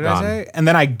 what did I say? And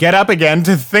then I get up again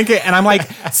to think it. And I'm like,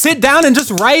 sit down and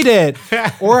just write it.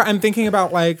 Or I'm thinking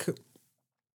about like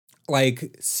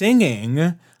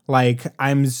singing. Like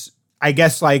I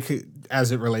guess like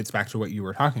as it relates back to what you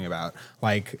were talking about,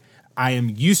 like I am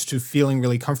used to feeling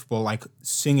really comfortable like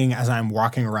singing as I'm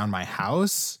walking around my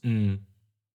house. And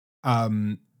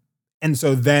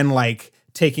so then like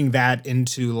taking that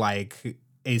into like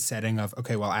a setting of,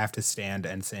 okay, well, I have to stand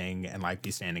and sing and like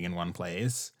be standing in one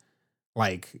place.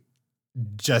 Like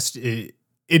just it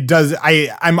does.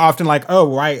 I'm often like, oh,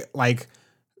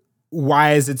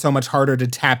 why is it so much harder to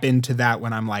tap into that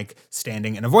when I'm like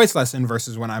standing in a voice lesson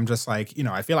versus when I'm just like, you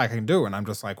know, I feel like I can do it when I'm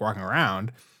just like walking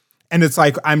around. And it's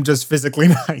like, I'm just physically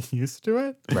not used to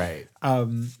it. Right.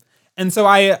 And so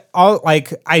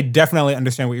I definitely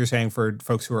understand what you're saying for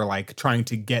folks who are like trying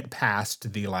to get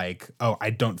past the like, oh, I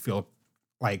don't feel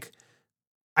like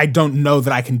I don't know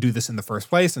that I can do this in the first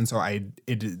place. And so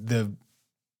the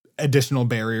additional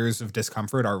barriers of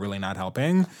discomfort are really not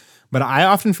helping. But I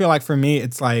often feel like for me,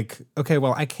 it's like, okay,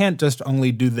 well, I can't just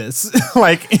only do this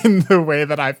like in the way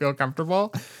that I feel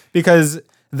comfortable, because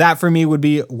that for me would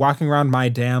be walking around my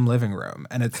damn living room.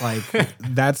 And it's like,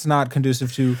 that's not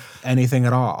conducive to anything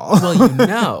at all. Well, you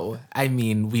know, I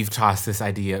mean, we've tossed this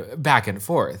idea back and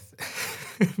forth,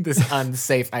 this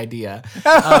unsafe idea,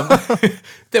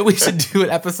 that we should do an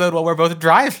episode while we're both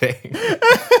driving.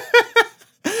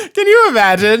 Can you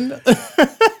imagine?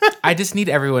 I just need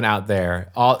everyone out there,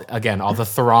 all the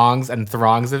throngs and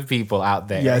throngs of people out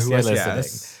there who are listening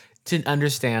to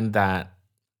understand that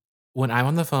when I'm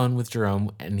on the phone with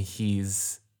Jerome and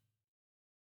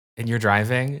you're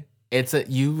driving,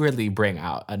 you really bring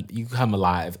out, you come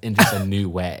alive in just a new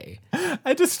way.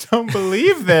 I just don't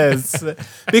believe this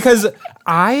because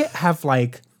I have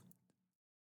like,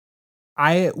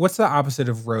 what's the opposite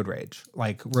of road rage?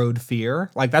 Like road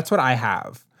fear? Like that's what I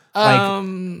have.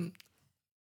 Like,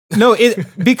 no,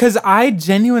 because I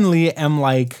genuinely am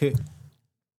like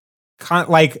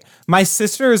my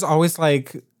sister is always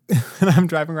like, and I'm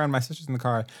driving around, my sister's in the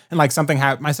car, and like something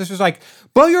happened. My sister's like,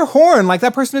 blow your horn, like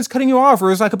that person is cutting you off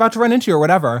or is like about to run into you or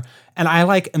whatever. And I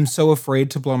like am so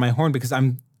afraid to blow my horn because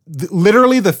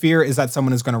literally the fear is that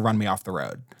someone is going to run me off the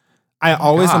road. I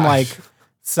always am like,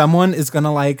 someone is going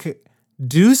to like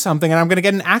do something and I'm going to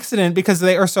get an accident because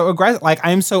they are so aggressive. Like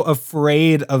I am so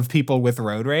afraid of people with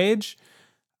road rage.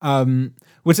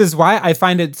 Which is why I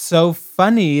find it so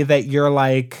funny that you're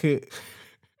like,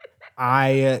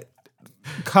 I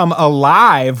come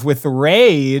alive with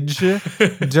rage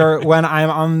when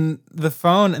I'm on the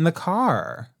phone in the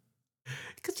car.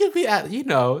 Because you'll be at,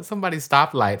 somebody's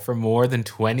stoplight for more than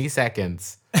 20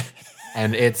 seconds.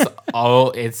 And it's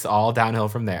all downhill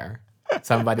from there.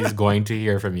 Somebody's going to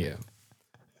hear from you.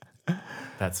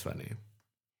 That's funny.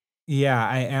 Yeah,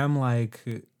 I am like,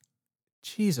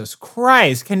 Jesus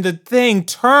Christ, can the thing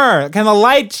turn? Can the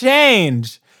light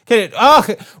change?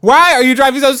 Why are you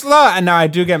driving so slow? And now I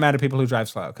do get mad at people who drive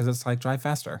slow because it's like, drive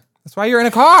faster. That's why you're in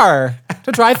a car,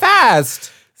 to drive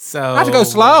fast. So not to go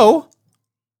slow.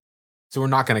 So we're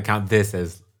not going to count this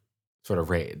as sort of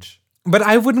rage. But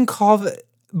I wouldn't call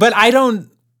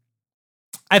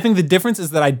I think the difference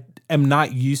is that I am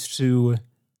not used to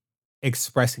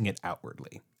expressing it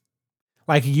outwardly.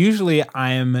 Like usually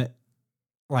I'm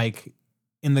like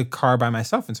in the car by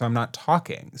myself and so I'm not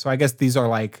talking. So I guess these are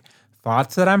like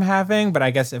thoughts that I'm having, but I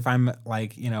guess if I'm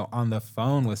like, on the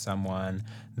phone with someone,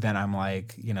 then I'm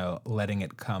like, letting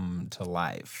it come to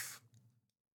life.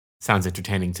 Sounds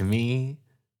entertaining to me.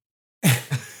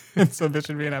 So this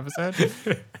should be an episode.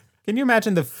 Can you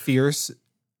imagine the fierce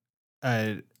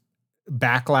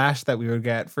backlash that we would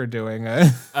get for doing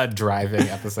a driving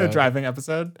episode? A driving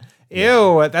episode?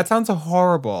 Ew, that sounds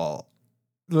horrible.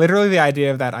 Literally the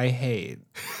idea of that I hate.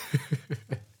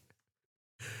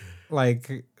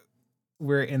 like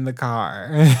we're in the car.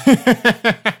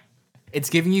 It's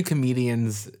giving you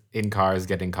comedians in cars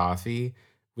getting coffee,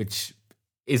 which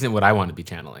isn't what I want to be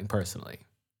channeling personally.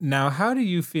 Now, how do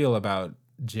you feel about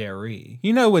Jerry?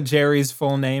 You know what Jerry's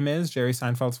full name is? Jerry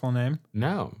Seinfeld's full name?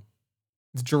 No.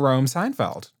 It's Jerome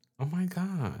Seinfeld. Oh my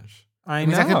gosh. I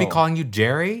Means know. I could be calling you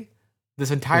Jerry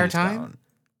this entire Please time? don't.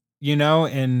 You know,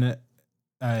 in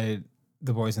The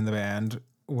Boys in the Band,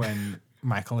 when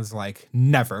Michael is like,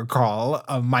 never call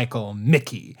a Michael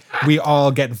Mickey. We all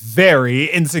get very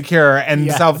insecure and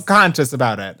Yes. self-conscious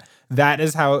about it. That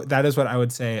is what I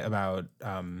would say about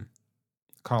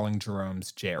calling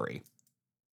Jerome's Jerry.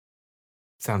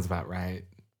 Sounds about right.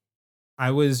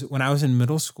 When I was in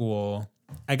middle school,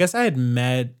 I guess I had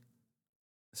met,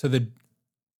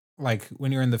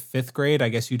 when you're in the 5th grade, I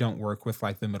guess you don't work with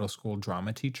like the middle school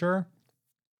drama teacher,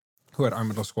 who at our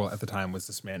middle school at the time was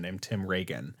this man named Tim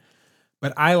Reagan.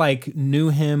 But I like knew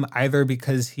him either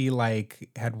because he like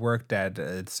had worked at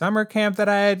a summer camp that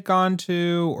I had gone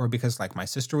to, or because like my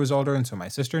sister was older and so my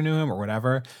sister knew him or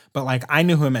whatever. But like I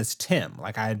knew him as Tim.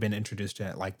 Like I had been introduced to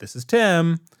it like, this is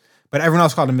Tim, but everyone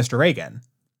else called him Mr. Reagan.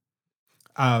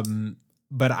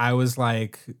 But I was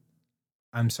like,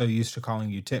 I'm so used to calling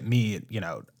you Tim. Me,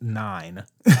 9.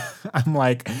 I'm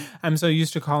like, I'm so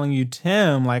used to calling you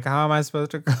Tim. Like, how am I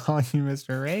supposed to call you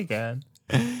Mr. Reagan?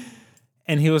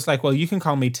 And he was like, well, you can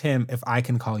call me Tim if I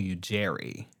can call you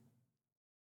Jerry.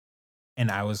 And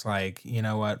I was like, you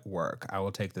know what? Work. I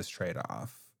will take this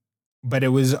trade-off. But it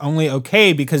was only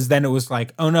okay because then it was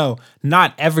like, oh no,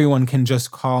 not everyone can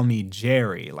just call me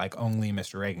Jerry. Like only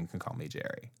Mr. Reagan can call me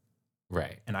Jerry.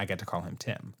 Right. And I get to call him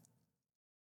Tim.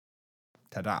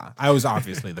 Ta-da. I was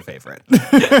obviously the favorite.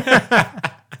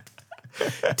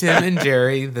 Tim and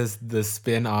Jerry, the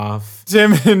spin-off.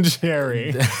 Tim and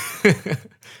Jerry.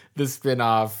 The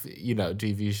spin-off,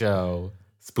 TV show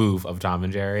spoof of Tom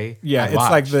and Jerry. Yeah, I'd it's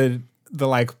watch. like the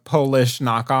like Polish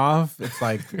knockoff. It's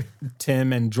like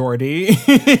Tim and Jordy.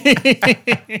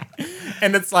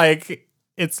 And it's like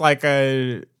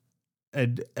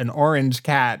an orange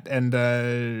cat and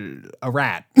a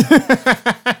rat.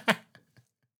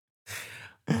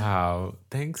 Wow.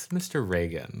 Thanks, Mr.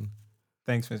 Reagan.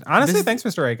 Thanks,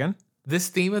 Mr. Reagan. This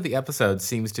theme of the episode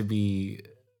seems to be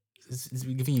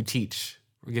giving you teach.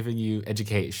 We're giving you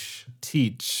education.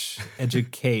 Teach,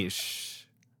 education.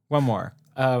 One more.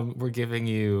 We're giving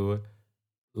you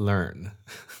learn.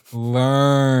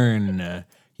 Learn.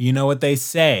 You know what they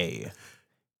say.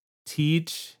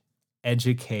 Teach,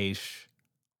 education,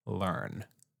 learn.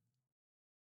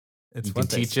 It's You what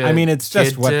can they teach say. a I mean, it's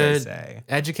just kid what they to say.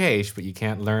 Education, but you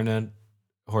can't learn a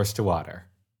horse to water.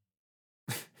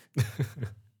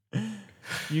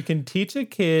 You can teach a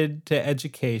kid to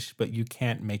education, but you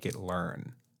can't make it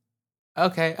learn.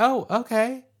 Okay. Oh,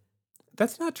 okay.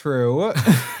 That's not true.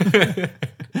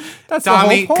 That's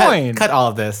Tommy, the whole point. cut all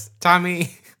of this.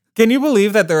 Tommy. Can you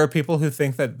believe that there are people who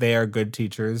think that they are good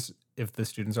teachers if the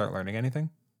students aren't learning anything?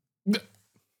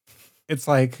 It's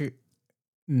like,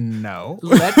 no.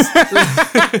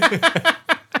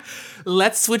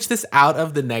 Let's switch this out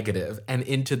of the negative and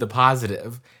into the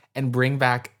positive and bring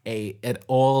back an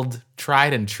old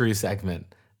tried and true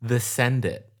segment, the Send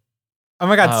It. Oh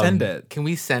my God, send it. Can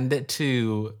we send it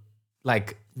to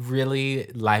like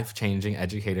really life-changing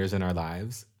educators in our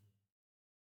lives?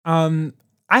 I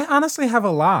honestly have a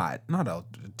lot, not a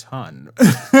ton.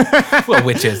 Well,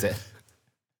 which is it?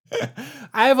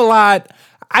 I have a lot.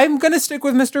 I'm going to stick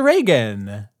with Mr.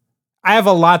 Reagan. I have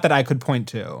a lot that I could point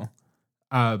to.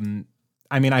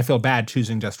 I mean, I feel bad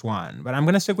choosing just one, but I'm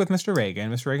going to stick with Mr. Reagan.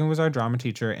 Mr. Reagan was our drama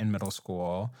teacher in middle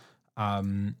school.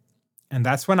 And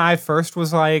that's when I first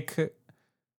was like,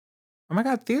 oh my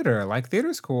God, theater. Like,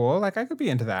 theater's cool. Like, I could be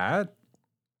into that.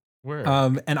 Word.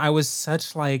 And I was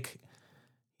such like,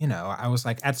 I was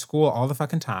like at school all the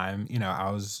fucking time.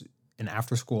 I was an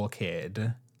after school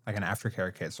kid, like an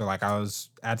aftercare kid. So like I was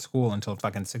at school until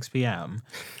fucking 6 p.m.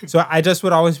 So I just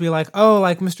would always be like, oh,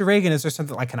 like Mr. Reagan, is there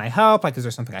something like, can I help? Like, is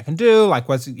there something I can do? Like,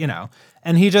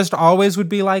 and he just always would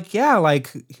be like, yeah,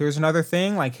 like, here's another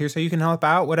thing. Like, here's how you can help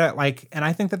out. And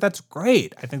I think that that's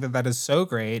great. I think that that is so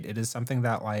great. It is something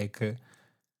that like,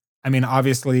 I mean,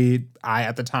 obviously, I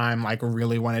at the time like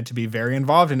really wanted to be very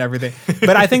involved in everything,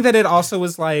 but I think that it also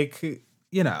was like,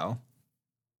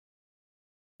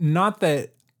 not to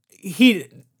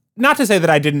say that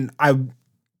I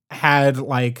had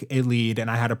like a lead and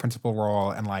I had a principal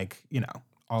role and like,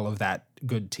 all of that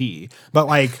good tea, but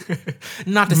like,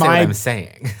 not to say what I'm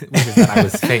saying, which is that I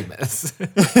was famous.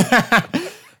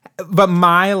 But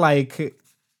my like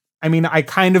I mean, I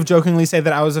kind of jokingly say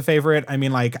that I was a favorite. I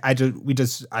mean, like, I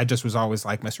just was always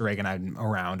like, Mr. Reagan, I'm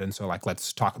around, and so like,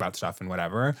 let's talk about stuff and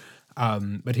whatever.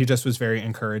 But he just was very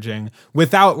encouraging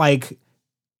without like,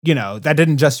 you know, that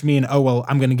didn't just mean, oh, well,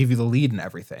 I'm going to give you the lead and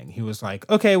everything. He was like,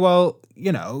 okay, well,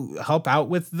 you know, help out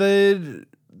with the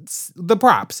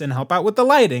props and help out with the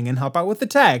lighting and help out with the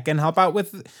tech and help out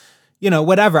with, you know,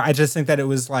 whatever. I just think that it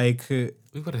was like,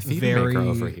 We've got a theater maker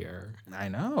over here. I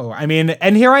know. I mean,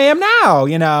 and here I am now,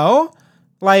 you know,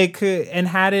 like, and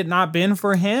had it not been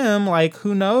for him, like,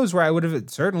 who knows where I would have,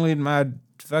 certainly in my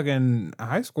fucking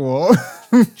high school.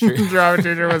 Drama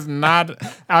teacher was not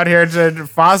out here to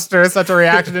foster such a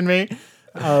reaction in me.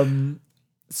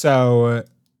 So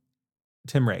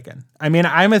Tim Reagan. I mean,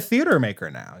 I'm a theater maker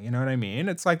now. You know what I mean?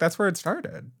 It's like, that's where it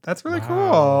started. That's really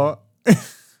cool.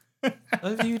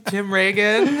 Love you, Tim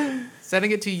Reagan.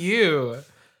 Sending it to you.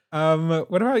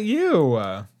 What about you?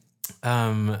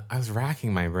 I was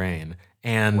racking my brain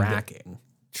and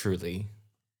truly.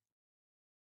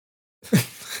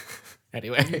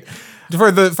 Anyway,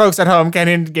 for the folks at home,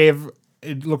 Kenyon gave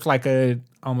it looked like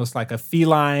almost like a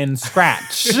feline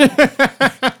scratch.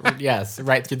 Yes,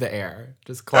 right through the air,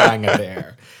 just clawing at the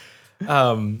air.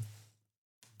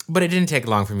 But it didn't take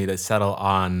long for me to settle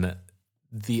on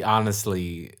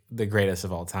honestly the greatest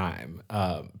of all time,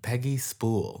 Peggy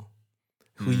Spool,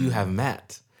 who you have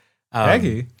met.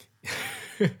 Peggy,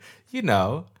 you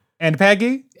know, and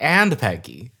Peggy.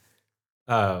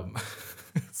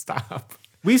 Stop.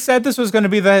 We said this was going to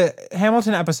be the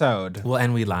Hamilton episode. Well,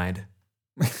 and we lied.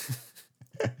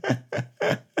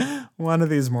 One of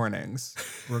these mornings,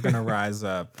 we're going to rise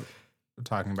up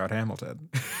talking about Hamilton.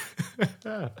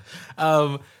 But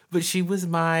she was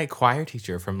my choir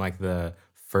teacher from like the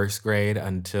first grade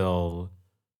until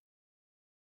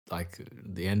like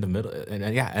the end of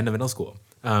middle school.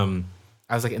 I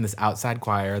was like in this outside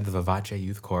choir, the Vivace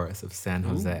Youth Chorus of San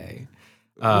Jose.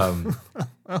 In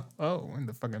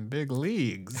the fucking big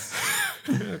leagues.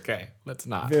 Okay, let's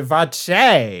not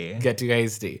Vivace get too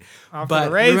hasty. Off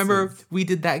but remember, we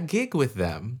did that gig with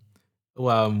them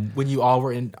when you all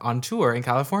were on tour in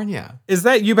California. Is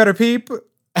that You Better Peep?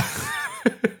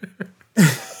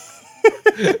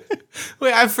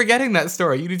 Wait, I'm forgetting that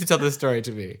story. You need to tell this story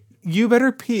to me. You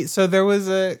Better Peep. So there was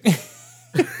a...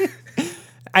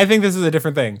 I think this is a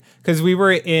different thing. Because we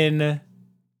were in...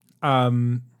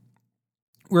 we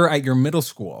were at your middle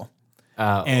school.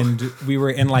 Oh. And we were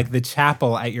in like the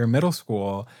chapel at your middle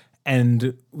school.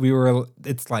 And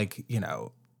it's like, you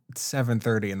know,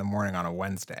 7:30 in the morning on a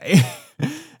Wednesday.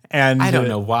 And I don't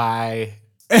know why.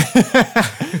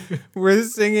 We're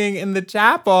singing in the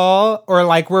chapel, or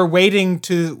like we're waiting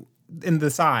to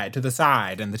the side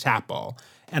in the chapel.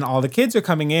 And all the kids are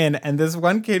coming in, and this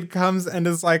one kid comes and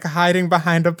is like hiding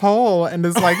behind a pole and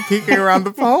is like peeking around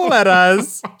the pole at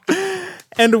us.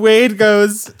 And Wade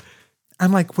goes,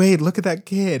 I'm like, Wade, look at that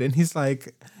kid. And he's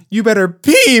like, you better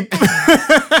peep.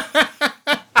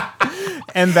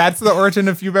 And that's the origin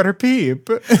of You Better Peep.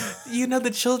 You know,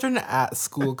 the children at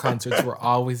school concerts were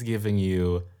always giving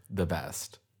you the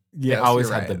best. Yes, they always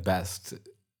had the best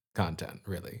content,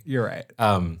 really. You're right.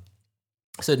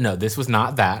 So no, this was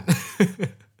not that.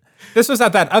 This was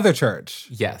at that other church.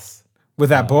 Yes. With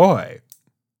that boy.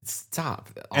 Stop.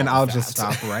 And I'll just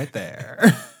stop right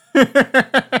there.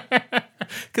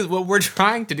 Because what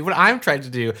I'm trying to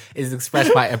do is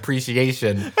express my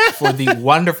appreciation for the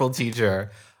wonderful teacher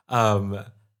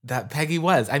that Peggy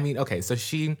was. I mean, okay, so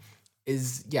she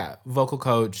is, vocal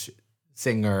coach,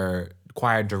 singer,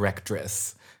 choir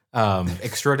directress,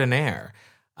 extraordinaire.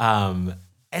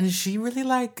 And she really,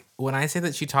 like, when I say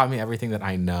that she taught me everything that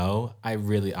I know, I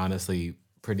really honestly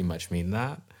pretty much mean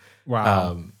that.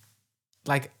 Wow.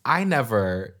 Like, I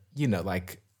never,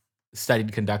 like,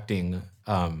 studied conducting,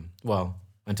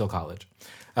 until college.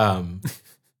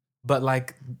 But,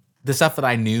 like, the stuff that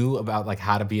I knew about, like,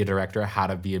 how to be a director, how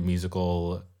to be a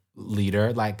musical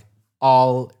leader, like,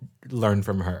 all learned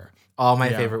from her. All my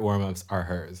favorite warm-ups are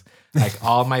hers. Like,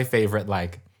 all my favorite,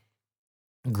 like,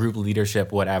 group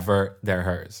leadership, whatever, they're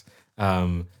hers.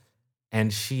 And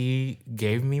she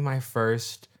gave me my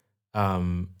first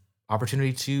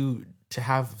opportunity to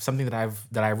have something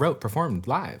that I wrote performed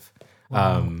live.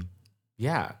 Wow.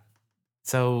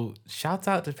 So shouts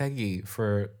out to Peggy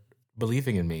for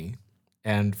believing in me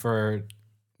and for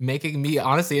making me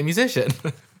honestly a musician.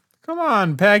 Come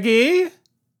on, Peggy.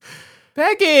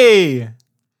 Peggy.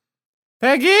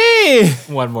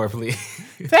 One more, please.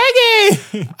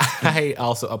 Peggy! I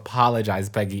also apologize,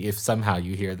 Peggy, if somehow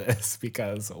you hear this,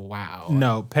 because wow.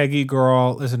 No, Peggy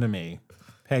girl, listen to me.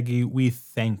 Peggy, we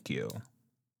thank you.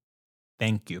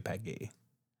 Thank you, Peggy.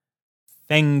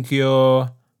 Thank you.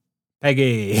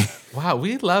 Peggy. Wow,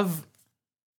 we love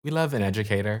an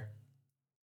educator.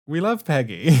 We love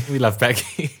Peggy. We love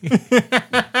Peggy.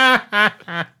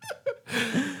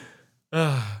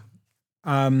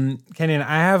 Kenyon,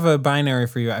 I have a binary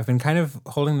for you. I've been kind of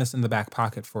holding this in the back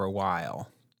pocket for a while.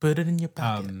 Put it in your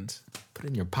pocket. Put it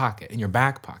in your pocket, in your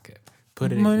back pocket.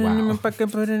 Put it in, in my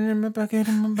pocket, put it in my pocket,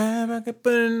 in my back pocket,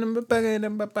 put it in my pocket,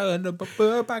 in my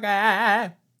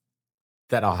pocket.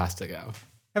 That all has to go.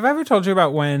 Have I ever told you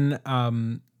about when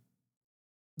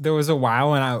there was a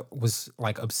while when I was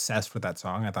like obsessed with that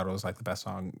song? I thought it was like the best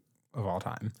song of all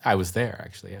time. I was there,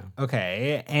 actually, yeah.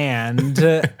 Okay,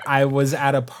 and I was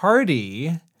at a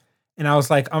party, and I was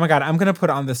like, oh my God, I'm going to put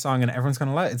on this song, and everyone's going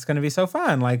to love it. It's going to be so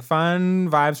fun, like fun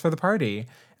vibes for the party.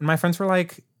 And my friends were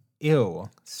like, ew,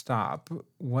 stop.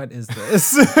 What is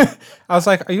this? I was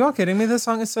like, are you all kidding me? This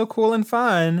song is so cool and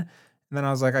fun. And then I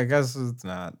was like, I guess it's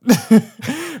not.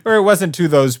 Or it wasn't to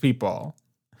those people.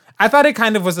 I thought it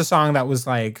kind of was a song that was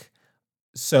like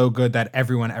so good that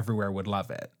everyone everywhere would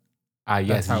love it.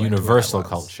 Yes, universal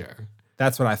culture.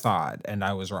 That's what I thought, and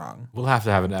I was wrong. We'll have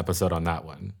to have an episode on that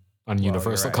one, on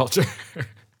universal culture.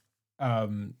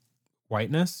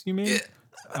 Whiteness, you mean?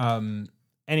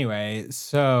 Anyway,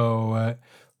 so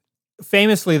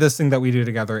famously, this thing that we do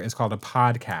together is called a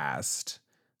podcast.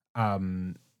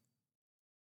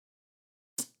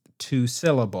 2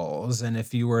 syllables, and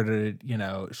if you were to,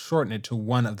 shorten it to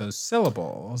one of those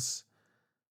syllables,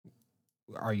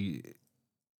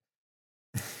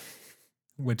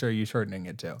 which are you shortening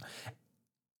it to?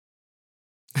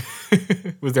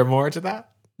 Was there more to that?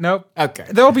 Nope. Okay.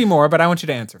 There'll be more, but I want you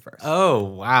to answer first. Oh,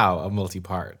 wow. A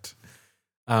multi-part.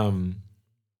 I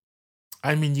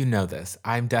mean, you know this.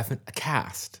 I'm definitely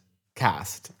cast.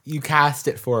 You cast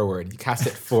it forward. You cast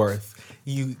it forth.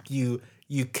 You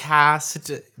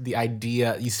cast the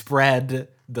idea. You spread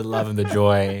the love and the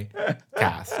joy.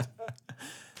 Cast.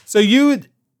 So you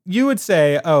would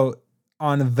say, oh,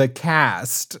 on the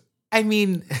cast. I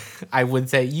mean, I would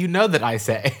say, you know that I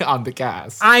say on the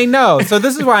cast. I know. So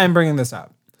this is why I'm bringing this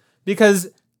up. Because,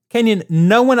 Kenyon,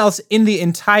 no one else in the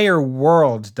entire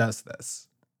world does this.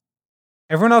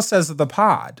 Everyone else says the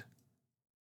pod.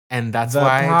 And that's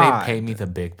why they pay me the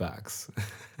big bucks.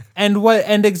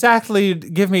 And exactly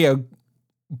give me a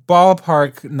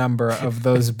ballpark number of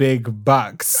those big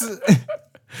bucks.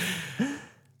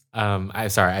 I'm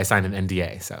sorry, I signed an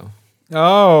NDA, so.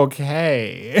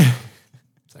 Okay.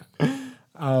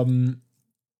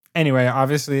 Anyway,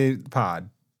 obviously pod.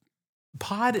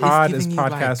 Pod is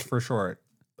podcast for short.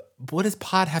 What does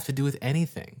pod have to do with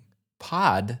anything?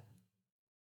 Pod?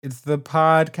 It's the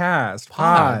podcast.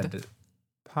 Podcast.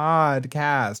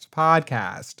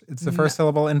 It's the first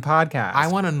syllable in podcast. I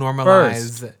want to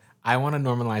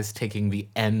normalize taking the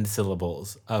end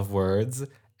syllables of words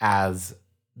as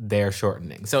their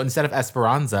shortening. So instead of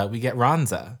Esperanza, we get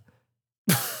Ronza.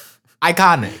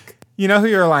 Iconic. You know who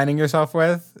you're aligning yourself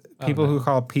with? People who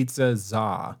call pizza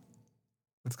za.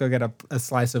 Let's go get a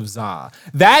slice of za.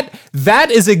 That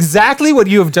is exactly what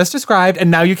you have just described, and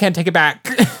now you can't take it back.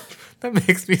 That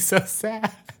makes me so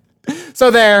sad. So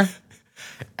there.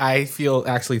 I feel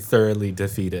actually thoroughly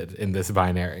defeated in this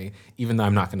binary, even though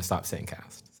I'm not going to stop saying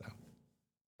cast. So,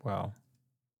 well,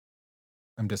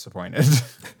 I'm disappointed.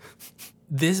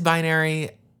 This binary,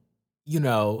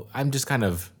 I'm just kind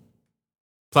of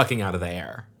plucking out of the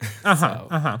air.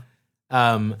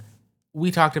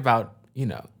 We talked about,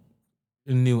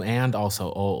 new and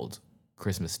also old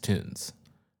Christmas tunes.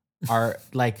 Are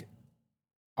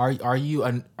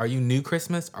you new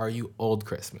Christmas? Are you old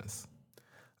Christmas?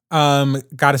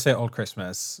 Gotta say old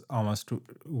Christmas, almost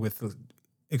with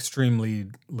extremely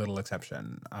little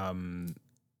exception.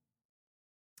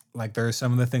 Like there are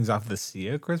some of the things off the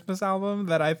Sia Christmas album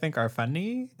that I think are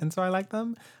funny, and so I like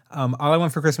them. All I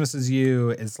Want for Christmas Is You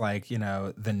is like,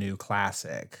 the new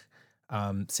classic.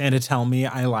 Santa Tell Me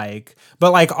I like.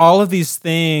 But like all of these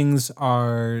things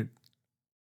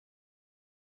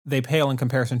they pale in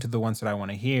comparison to the ones that I want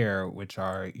to hear, which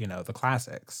are, the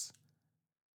classics.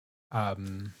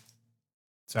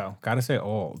 So gotta say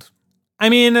old. I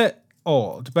mean,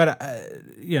 old, but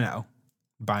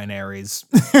binaries.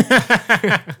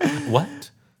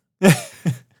 What?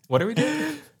 What are we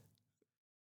doing?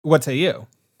 What say you?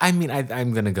 I mean,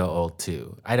 I'm gonna go old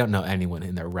too. I don't know anyone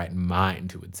in their right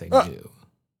mind who would say new.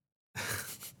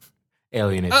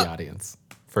 Alienate the audience.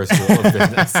 First rule of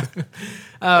business.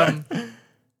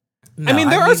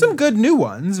 There are some good new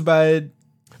ones, but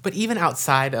even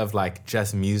outside of like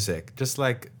just music, just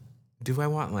like, do I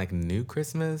want like new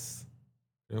Christmas?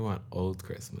 Do I want old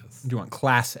Christmas? Do you want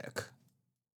classic?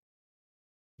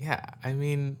 Yeah, I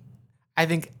I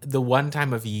think the one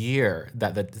time of year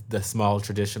that the small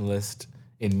traditionalist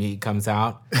in me comes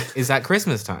out is at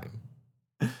Christmas time.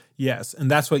 Yes, and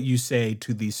that's what you say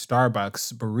to the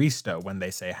Starbucks barista when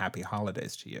they say happy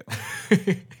holidays to you.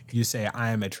 You say, I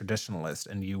am a traditionalist,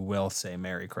 and you will say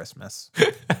Merry Christmas.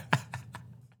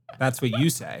 That's what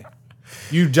you say.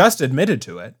 You just admitted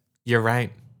to it. You're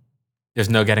right. There's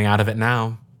no getting out of it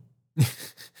now.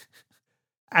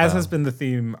 As has been the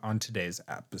theme on today's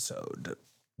episode.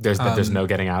 There's no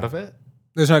getting out of it?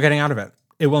 There's no getting out of it.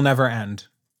 It will never end.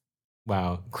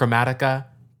 Wow. Chromatica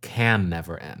can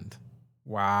never end.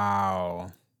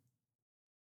 Wow.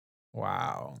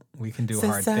 We can do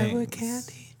hard things.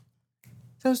 Candy.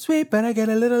 So sweet, but I get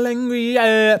a little angry.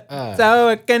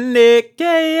 Sour candy.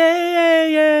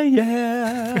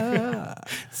 Yeah.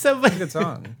 So It's a good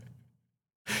song.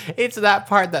 It's that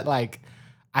part that like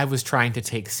I was trying to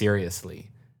take seriously.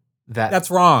 That's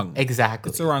wrong.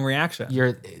 Exactly. It's the wrong reaction.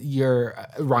 You're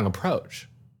wrong approach.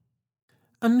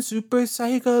 I'm super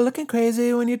psycho, looking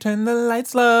crazy when you turn the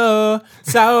lights low.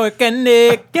 Sour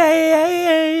candy,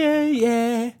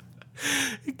 yeah.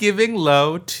 Giving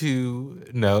low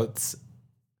 2 notes.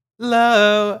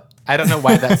 Low. I don't know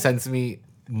why that sends me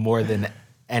more than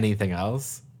anything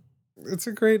else. It's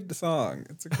a great song.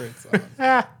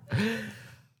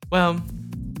 Well,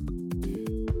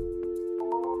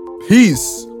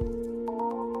 peace.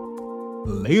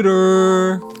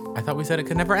 Later. I thought we said it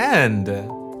could never end.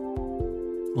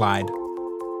 Lied.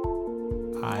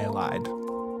 I lied.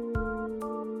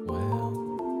 Well,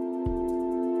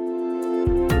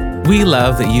 we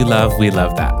love that you love, we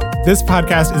love that. This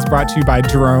podcast is brought to you by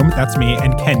Jerome, that's me,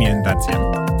 and Kenyon, that's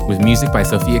him. With music by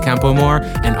Sophia Campomore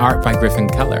and art by Griffin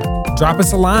Keller. Drop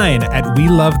us a line at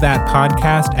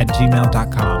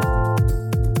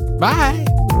welovethatpodcast@gmail.com. Bye.